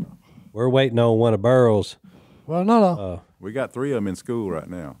 We're waiting on one of Burl's Well, no. we got 3 of them in school right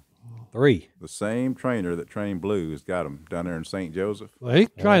now. 3. The same trainer that trained Blue has got them down there in St. Joseph. Well, he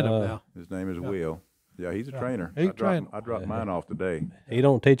trained him now. His name is Will. Yeah, he's a trainer. He I trained. dropped mine off today. He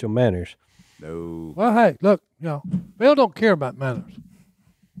don't teach them manners. No. Well, hey, look, Bill don't care about manners.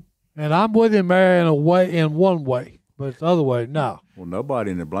 And I'm with him there in one way, but the other way, no. Well,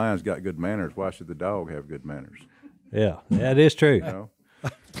 nobody in the blind's got good manners. Why should the dog have good manners? Yeah, that is true. You know?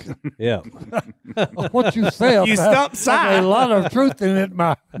 Yeah. What you say? You stumped Si. There's a lot of truth in it,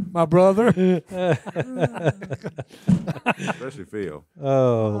 my brother. Especially Phil.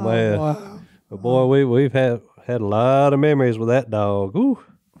 Oh, man. Wow. But boy, we've had a lot of memories with that dog. Ooh.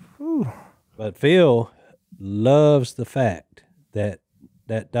 But Phil loves the fact that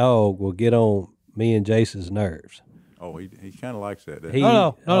that dog will get on me and Jase's nerves. Oh, he kind of likes that. doesn't He, he?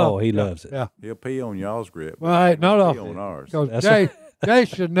 No. he loves it. Yeah. He'll pee on y'all's grip. Well, hey, He'll no. pee on ours. Because Jay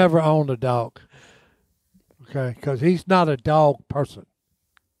should never own a dog. Okay, because he's not a dog person.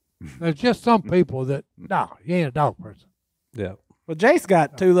 There's just some people that, no, he ain't a dog person. Yeah. Well, Jase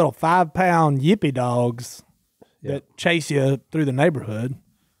got 2 little 5-pound yippy dogs that chase you through the neighborhood.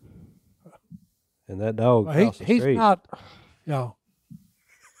 And that dog Well, across the he's street. not,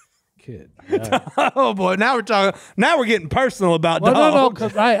 Kid. Oh boy, now we're getting personal about Well, no, dogs.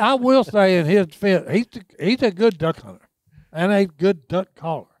 because I will say in his defense, he's a good duck hunter and a good duck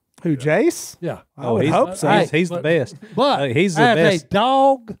caller. Who, Jase? Yeah. I would hope so. He's the best. But He's the as best. a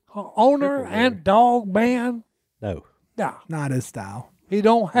dog owner and dog man, No. no, Not his style. he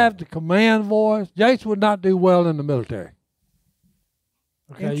don't have the command voice. Jace would not do well in the military.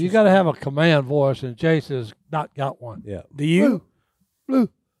 Okay, you got to have a command voice, and Jase has not got one. Yeah. Do you? Blue,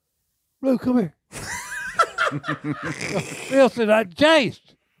 come here. Phil said, Jase,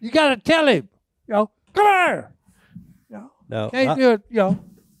 you got to tell him, come here. No, Can't do it,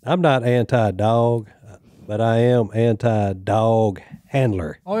 I'm not anti-dog, but I am anti-dog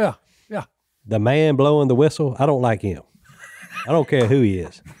handler. Oh, yeah. The man blowing the whistle, I don't like him. I don't care who he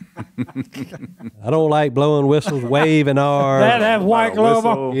is. I don't like blowing whistles, waving arms. That have white glove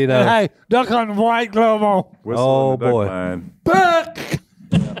whistle. on. You know. Hey, duck hunting white glove on. Whistle Oh, in the duck boy. line.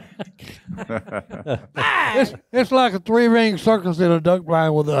 It's like a 3-ring circus in a duck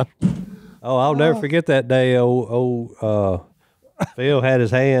blind with us. Oh, I'll never forget that day. Phil had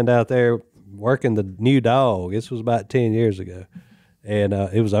his hand out there working the new dog. This was about 10 years ago. And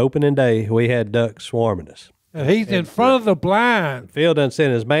it was opening day. We had ducks swarming us. And he's in front of the blind. Phil done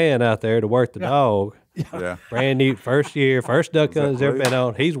sent his man out there to work the dog. Yeah. Brand new, first year, first duck hunt he's ever been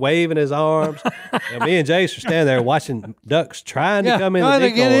on. He's waving his arms. And me and Jase are standing there watching ducks trying to come in the trying to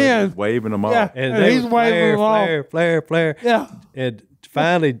decoy. get in. Waving them off. Yeah. And And they he's would waving them off. flare. Yeah. And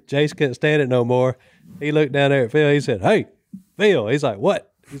finally, Jase couldn't stand it no more. He looked down there at Phil. He said, "Hey, Phil." He's like,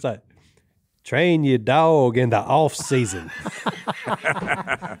 "What?" He's like, "Train your dog in the off season."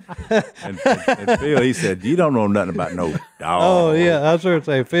 And Phil, he said, "You don't know nothing about no dog." Oh yeah, I was sure to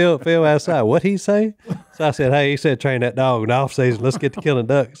say Phil outside. What he say? So I said, "Hey," he said, "train that dog in the off season. Let's get to killing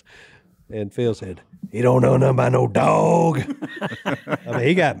ducks." And Phil said, "He don't know nothing about no dog." I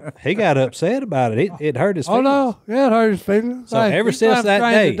mean, he got upset about it. It hurt his feelings. Oh, no. Yeah, it hurt his feelings. So Hey, ever he's since trying to that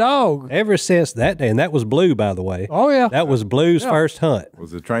train day, the dog. ever since that day, and that was Blue, by the way. Oh, yeah. That was Blue's first hunt.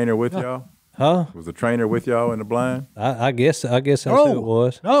 Was the trainer with y'all? Huh? Was the trainer with y'all in the blind? I guess that's who it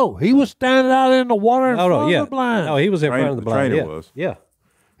was. No, he was standing out in the water in No, front yeah. of the blind. No, he was in front of the blind. trainer Yeah. was. Yeah.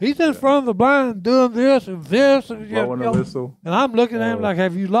 He's in front of the blind doing this and this. And, Blowing the whistle. and I'm looking at him like,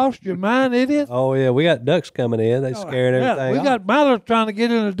 have you lost your mind, idiot? Oh yeah, we got ducks coming in. They scaring everything. We off. got mallards trying to get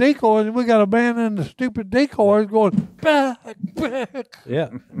in the decoys, and we got a man in the stupid decoys going, back. Yeah,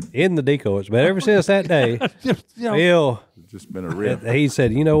 in the decoys. But ever since that day, Just, Phil, It's just been a rip. he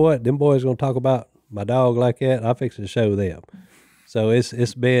said, "You know what? Them boys gonna talk about my dog like that. I'm fixing to show them." So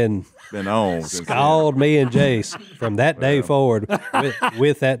it's been Been on. since then. scald me and Jase from that day forward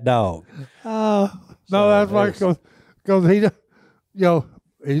with that dog. no, that's why, because he,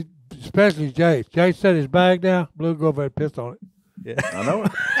 especially Jase. Jase set his bag down, Blue go over and pissed on it. I know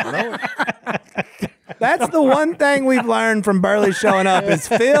it. That's the one thing we've learned from Burley showing up is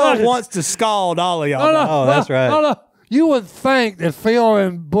Phil wants to scald all of y'all. Oh, that's right. No. You would think that Phil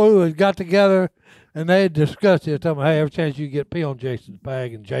and Blue had got together and they had discussed it. Tell me, hey, every chance you get pee on Jason's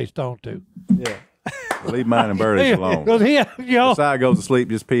bag, and Jase don't too. Yeah. Leave mine and Birdie's alone. Because he, The side goes to sleep,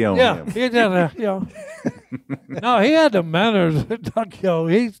 just pee on him. he just, no, he had the manners.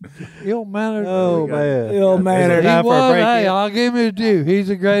 He's ill mannered. Oh man. Ill mannered. He Time for a was. break Hey, in? I'll give him his due. He's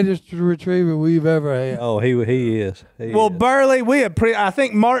the greatest retriever we've ever had. Oh, he is. He Well, is. Burley, I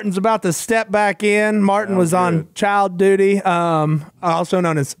think Martin's about to step back in. Martin was on child duty, also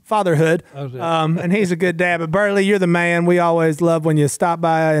known as fatherhood, That's it. and he's a good dad. But Burley, you're the man. We always love when you stop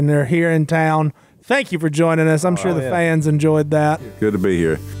by and they're here in town. Thank you for joining us. I'm sure the fans enjoyed that. Good to be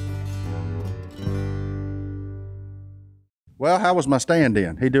here. Well, how was my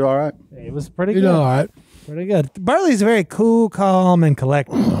stand-in? He do all right? It was pretty You good. know, all right. Pretty good. Burley's very cool, calm, and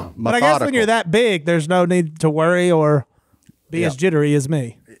collected. But I guess when Methodical. you're that big, there's no need to worry or be as jittery as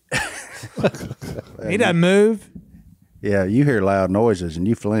me. He doesn't move. Yeah, you hear loud noises and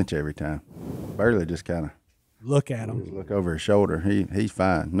you flinch every time. Burley just kind of Look at him. look over his shoulder. He's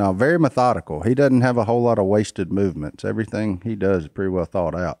fine. No, very methodical. He doesn't have a whole lot of wasted movements. Everything he does is pretty well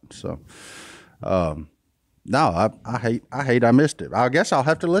thought out. So, no, I hate I missed it. I guess I'll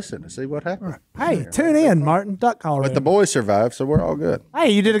have to listen to see what happened. Hey, tune in, Martin. Duck call room. But the boys survived, so we're all good. Hey,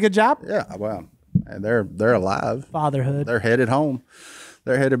 you did a good job. Yeah, well, and they're alive. Fatherhood. They're headed home.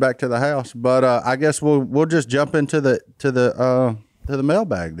 They're headed back to the house. But I guess we'll just jump into the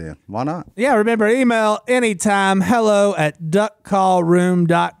mailbag then. Why not? Yeah, remember, email anytime,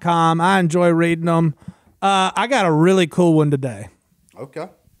 hello@duckcallroom.com. I enjoy reading them. I got a really cool one today Okay.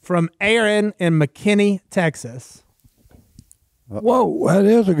 from Aaron in McKinney, Texas. Whoa, that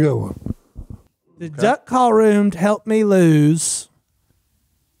is a good one. The duck call room helped me lose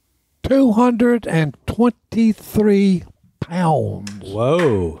 223 pounds.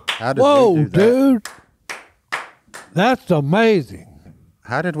 Whoa. How did Whoa, we do that? dude. That's amazing.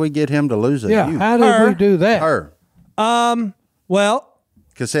 How did we get him to lose a Yeah, you? how did we do that? Her. well,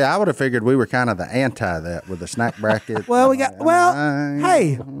 Because, see, I would have figured we were kind of the anti that with the snack bracket.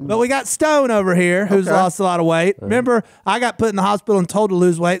 hey, But we got Stone over here, who's Okay. lost a lot of weight. Remember, I got put in the hospital and told to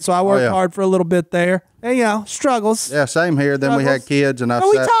lose weight, so I worked yeah. hard for a little bit there. And, you know, struggles. Yeah, same here. Then we had kids, and I But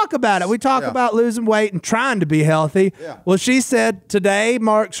we sat- talk about it. We talk about losing weight and trying to be healthy. Yeah. Well, she said today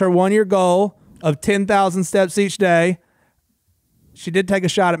marks her 1-year goal of 10,000 steps each day. She did take a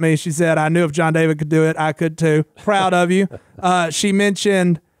shot at me. She said, I knew if John David could do it, I could too. Proud of you. She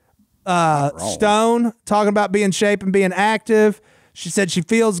mentioned Stone talking about being in shape and being active. She said she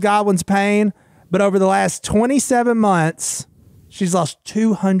feels Godwin's pain, but over the last 27 months, she's lost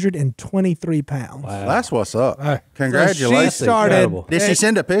 223 pounds. That's what's up. So Congratulations. she started. Incredible. Did she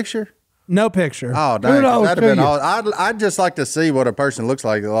send a picture? No picture. Oh, dang. Kudos That'd to have been you. all. I'd just like to see what a person looks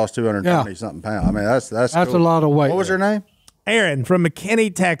like that lost 220 something pounds. I mean, that's That's cool. a lot of weight. What was her name? Aaron from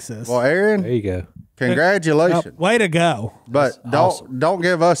McKinney, Texas. Well, Aaron, There you go. congratulations. Way to go. But don't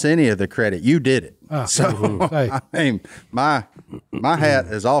give us any of the credit. You did it. So Hey. I mean, my hat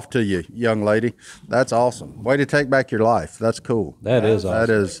is off to you, young lady. That's awesome. Way to take back your life. That's cool. That is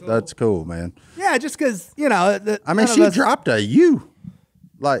awesome. That's cool, man. Yeah, just because, you know. I mean, she dropped a U.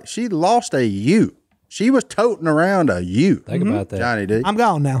 Like she lost a U. She was toting around a U. Think about that. Johnny D. I'm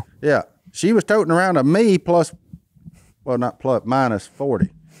gone now. Yeah. She was toting around a me plus, well, not plus, minus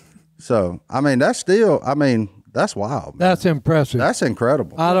 40. So, I mean, that's still, I mean, that's wild. Man. That's impressive. That's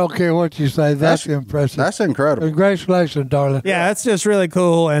incredible. I don't care what you say. That's impressive. That's incredible. Congratulations, darling. Yeah, that's just really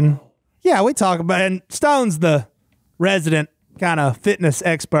cool. And yeah, we talk about and Stone's the resident kind of fitness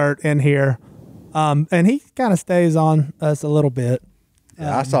expert in here. And he kind of stays on us a little bit.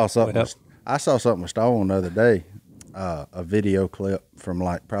 Yeah, I saw something. I saw something with Stone the other day, a video clip from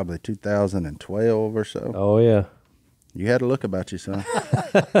like probably 2012 or so. Oh, yeah. You had a look about you, son.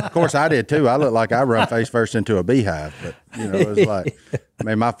 Of course, I did too. I looked like I run face first into a beehive, but you know, it was like, I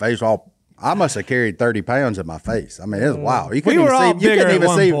mean, my face all. I must have carried 30 pounds in my face. I mean, it was wild. You couldn't were even all see. You bigger couldn't at even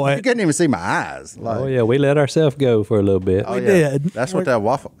one see. point. You couldn't even see my eyes. Like, Oh, yeah. We let ourselves go for a little bit. oh, We yeah. did. That's what that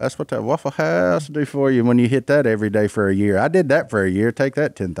waffle. That's what that Waffle House do for you when you hit that every day for a year. I did that for a year. Take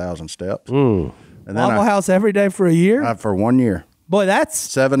that 10,000 steps. And then Waffle House every day for a year? for 1 year. Boy, that's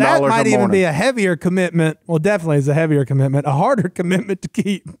 $7 That might a even morning. be a heavier commitment. Well, definitely is a heavier commitment, a harder commitment to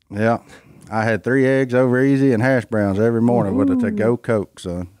keep. Yeah. I had 3 eggs over easy and hash browns every morning with a to-go Coke,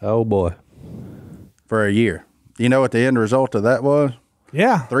 son, Oh, boy. for a year. You know what the end result of that was?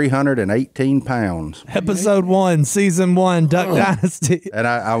 Yeah. 318 pounds. Episode 1, season 1, Duck Dynasty. And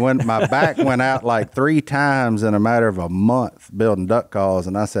I went, my back went out like 3 times in a matter of a month building duck calls.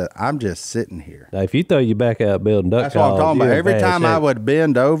 And I said, I'm just sitting here. Now, if you throw your back out building duck That's what I'm calls, talking about. you're in Every bad time I shape. would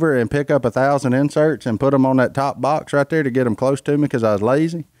bend over and pick up 1,000 inserts and put them on that top box right there to get them close to me because I was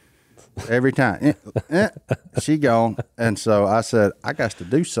lazy. Every time, she gone. And so I said, I got to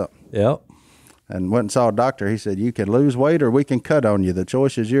do something. Yep. And went and saw a doctor. He said, you can lose weight or we can cut on you. The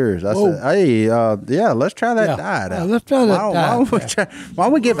choice is yours. I said, hey, yeah, let's try that diet out. let's try that Why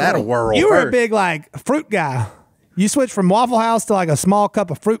don't we give that a whirl You were a first? big, like, fruit guy. You switched from Waffle House to, like, a small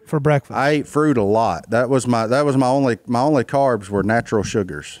cup of fruit for breakfast. I ate fruit a lot. That was my only carbs were natural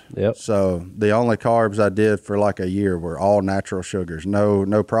sugars. Yep. So the only carbs I did for like a year were all natural sugars.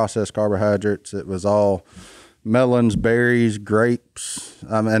 No processed carbohydrates. It was all melons, berries, grapes.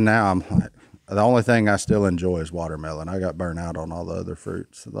 And now I'm like, the only thing I still enjoy is watermelon. I got burnt out on all the other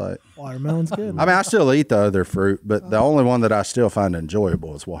fruits. Like, Watermelon's good. I mean, I still eat the other fruit, but the only one that I still find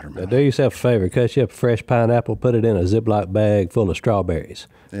enjoyable is Now, watermelon. do yourself a favor. Cut you up a fresh pineapple, put it in a Ziploc bag full of strawberries.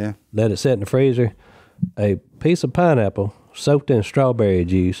 Yeah. Let it sit in the freezer. A piece of pineapple soaked in strawberry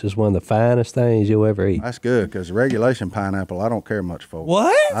juice is one of the finest things you'll ever eat. That's good because regulation pineapple, I don't care much for.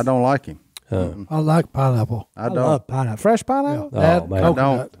 What? I don't like him. I like pineapple. I I don't. love pineapple. Fresh pineapple? That man.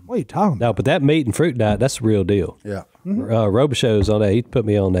 coconut. What are you talking about? No, but that meat and fruit diet, that's the real deal. Yeah. Robichaux's on that. He put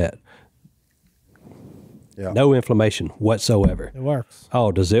me on that. Yeah. No inflammation whatsoever. It works.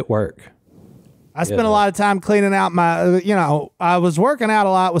 Oh, does it work? I spent a lot of time cleaning out my, I was working out a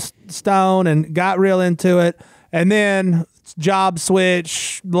lot with Stone and got real into it. And then job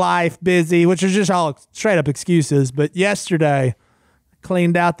switch, life, busy, which is just all straight up excuses. But yesterday,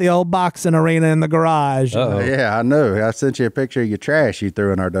 cleaned out the old boxing arena in the garage. Uh-oh. Yeah, I know. I sent you a picture of your trash you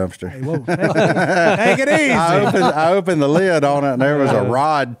threw in our dumpster. Whoa, take it easy. I opened the lid on it, and there was a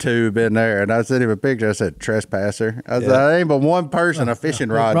rod tube in there. And I sent him a picture. I said, trespasser. I said, that ain't but one person a fishing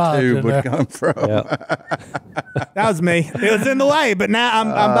rod rod's tube in would there. come from. That was me. It was in the way, but now I'm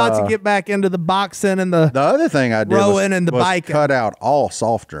about to get back into the boxing and the The other thing I did Rowing and the was biking. cut out all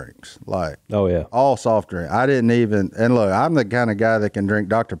soft drinks. Like, Oh, yeah. all soft drink. I didn't even, and look, I'm the kind of guy that can drink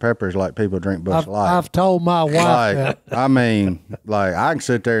Dr. Peppers like people drink Busch Light. I've told my wife Like, that. I mean, like I can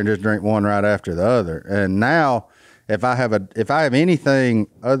sit there and just drink one right after the other. And now if I have anything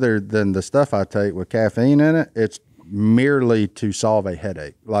other than the stuff I take with caffeine in it, it's merely to solve a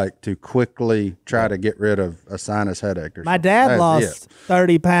headache, like to quickly try to get rid of a sinus headache. Or My something. dad That's lost it.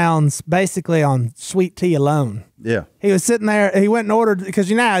 30 pounds basically on sweet tea alone. Yeah. He was sitting there. He went and ordered, because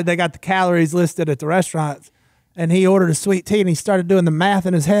you know how they got the calories listed at the restaurants, and he ordered a sweet tea, and he started doing the math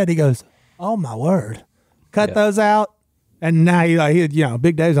in his head. He goes, "Oh my word!" Cut those out, and now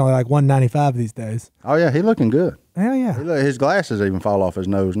Big Dave's only like 195 these days. Oh yeah, he looking good. Hell yeah. His glasses even fall off his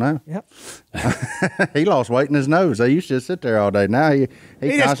nose now. Yep. He lost weight in his nose. They used to just sit there all day. Now he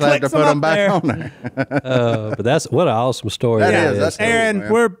just constantly have to clicks put them them up back there. on there. But that's what an awesome story That that is. is. That's cool, Aaron,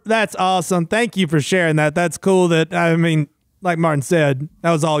 man. that's awesome. Thank you for sharing that. That's cool. Like Martin said,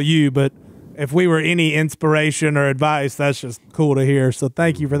 that was all you, but if we were any inspiration or advice, that's just cool to hear. So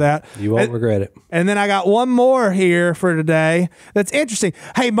thank you for that. You won't regret it. And then I got one more here for today. That's interesting.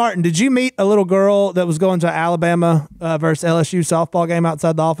 Hey, Martin, did you meet a little girl that was going to Alabama versus LSU softball game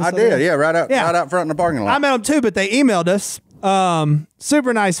outside the office? I did. Yeah, right out front in the parking lot. I met them too, but they emailed us.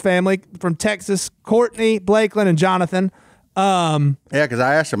 Super nice family from Texas. Courtney, Blakeland, and Jonathan. Yeah, because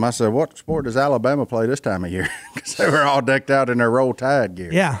I asked him, I said, what sport does Alabama play this time of year? Because they were all decked out in their Roll Tide gear.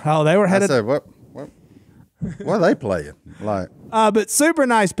 Yeah. Oh, they were I headed. said, what are they playing? Like, But super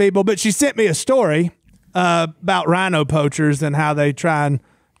nice people. But she sent me a story about rhino poachers and how they try and,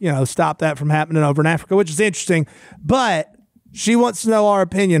 stop that from happening over in Africa, which is interesting. But she wants to know our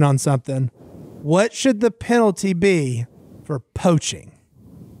opinion on something. What should the penalty be for poaching?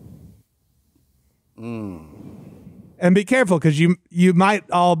 And be careful, because you might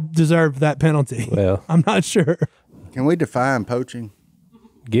all deserve that penalty. Well. I'm not sure. can we define poaching?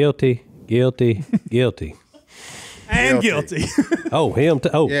 Guilty, guilty, guilty. And guilty. Oh, him too.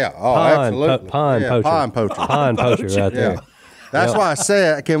 Oh, Yeah. Oh, pond, absolutely. Pond Yeah, poacher. pond poacher. Pond poacher right there. Yeah. That's why I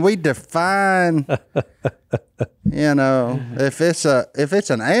said, can we define, if it's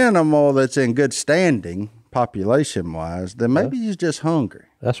an animal that's in good standing, population wise, then maybe he's just hungry.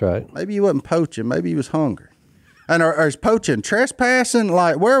 That's right. Maybe he wasn't poaching. Maybe he was hungry. And or is poaching trespassing?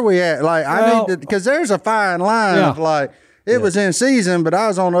 Like, where are we at? Like, I need to, because there's a fine line of like, it was in season, but I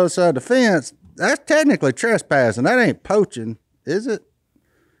was on the other side of the fence. That's technically trespassing. That ain't poaching, is it?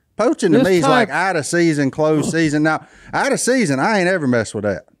 Poaching to me is like out of season, closed season. Now, out of season, I ain't ever messed with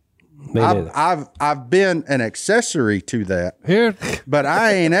that. Me neither. I've been an accessory to that, Here, but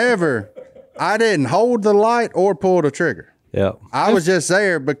I didn't hold the light or pull the trigger. Yeah. I was just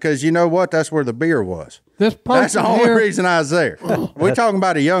there because you know what? That's where the beer was. this That's the poaching only here, reason I was there. We're talking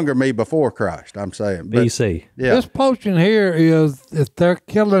about a younger me before Christ, I'm saying. But, BC. yeah, this poaching here is if they're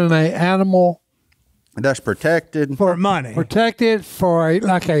killing an animal that's protected. For money. protected for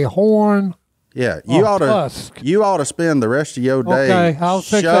like a horn. Yeah, you ought tusk. to spend the rest of your day Okay, I'll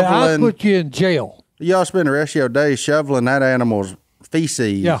shoveling. put you in jail. You ought to spend the rest of your day shoveling that animal's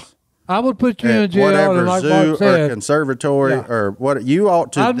feces. Yeah, I would put you in At jail. whatever and like zoo Mark or said, conservatory Yeah. or what you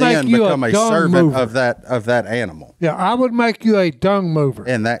ought to I'd then make you a become a dung servant mover. of that animal. yeah, I would make you a dung mover.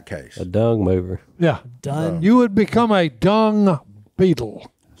 In that case, A dung mover. Yeah, Done. you would become a dung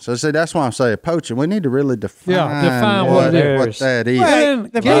beetle. so see that's why I'm saying poaching. We need to really define, what it what is. that is. Well, The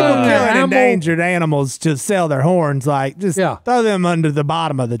people killing an killing animal- endangered animals to sell their horns, like, just Yeah. throw them under the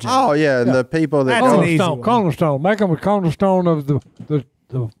bottom of the jail. Oh yeah, and the people that That's go an easy Cornerstone, one. cornerstone. Make them a cornerstone of the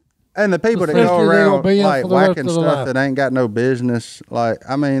and the people that Especially go they gonna around be in like for the rest whacking of their stuff life. that ain't got no business. Like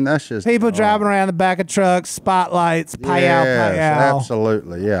I mean, that's just People driving around the back of trucks, spotlights, pay out, pay Yes, out.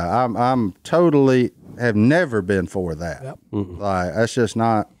 absolutely. Yeah, I'm totally have never been for that. Like that's just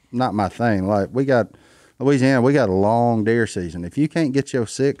not my thing. Like we got Louisiana, we got a long deer season. If you can't get your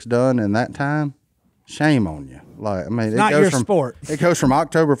 6 done in that time, shame on you. Like I mean, it not goes your from sport. It goes from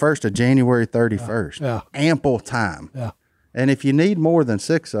October 1st to January 31st. Yeah. Ample time. Yeah. And if you need more than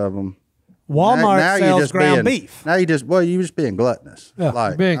 6 of them, Walmart sells ground beef. Now you just being gluttonous. Yeah,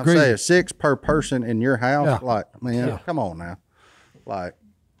 like being I'm greedy. saying 6 per person in your house. Yeah. Like, man, come on now. Like,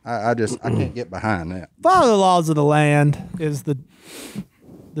 I can't get behind that. Follow the laws of the land is the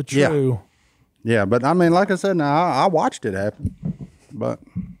true. Yeah, but I mean, like I said, now I watched it happen. But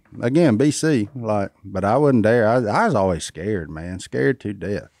again, BC, like, but I wouldn't dare. I was always scared, man, scared to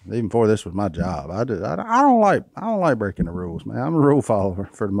death. Even before this was my job, I don't like breaking the rules, man. I'm a rule follower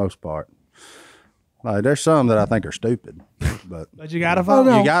for the most part. Like, there's some that I think are stupid, but But you gotta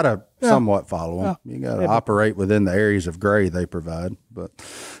follow. you gotta somewhat follow them. You gotta operate within the areas of gray they provide. But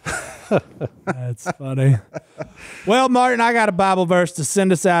That's funny. Well, Martin, I got a Bible verse to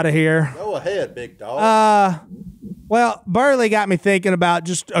send us out of here. go ahead, big dog. Well, Burley got me thinking about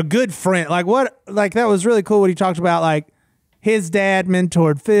just a good friend. Like that was really cool what he talked about. Like his dad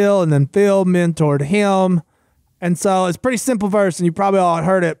mentored Phil, and then Phil mentored him. And so it's a pretty simple verse, and you probably all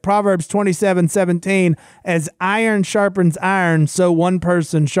heard it. Proverbs 27:17, as iron sharpens iron, so one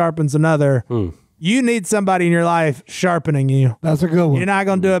person sharpens another. You need somebody in your life sharpening you. That's a good one. You're not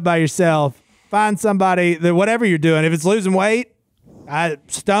going to do it by yourself. Find somebody that whatever you're doing, if it's losing weight,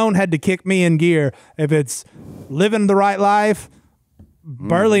 Stone had to kick me in gear. If it's living the right life,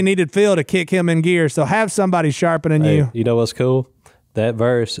 Burley needed Phil to kick him in gear. So have somebody sharpening Hey, you. you know what's cool? That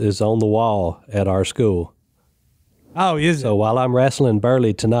verse is on the wall at our school. Oh, is So while I'm wrestling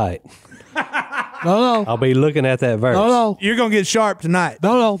Burley tonight, No, I'll be looking at that verse. no, You're going to get sharp tonight.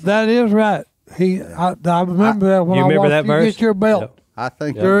 no, that is right. I remember that when You I remember watched that you verse? get your belt. Yep. I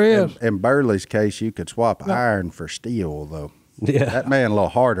think There in, is. in Burley's case, you could swap iron for steel, though. Yeah. That man a little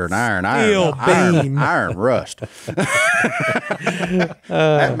harder than iron. Steel beam. Iron rust.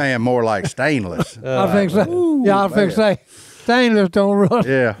 That man more like stainless. I think so. Yeah, I think so. Stainless don't rust.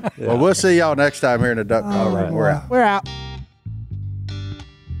 Yeah. Well, we'll see y'all next time here in the Duck Call Room. We're out. We're out.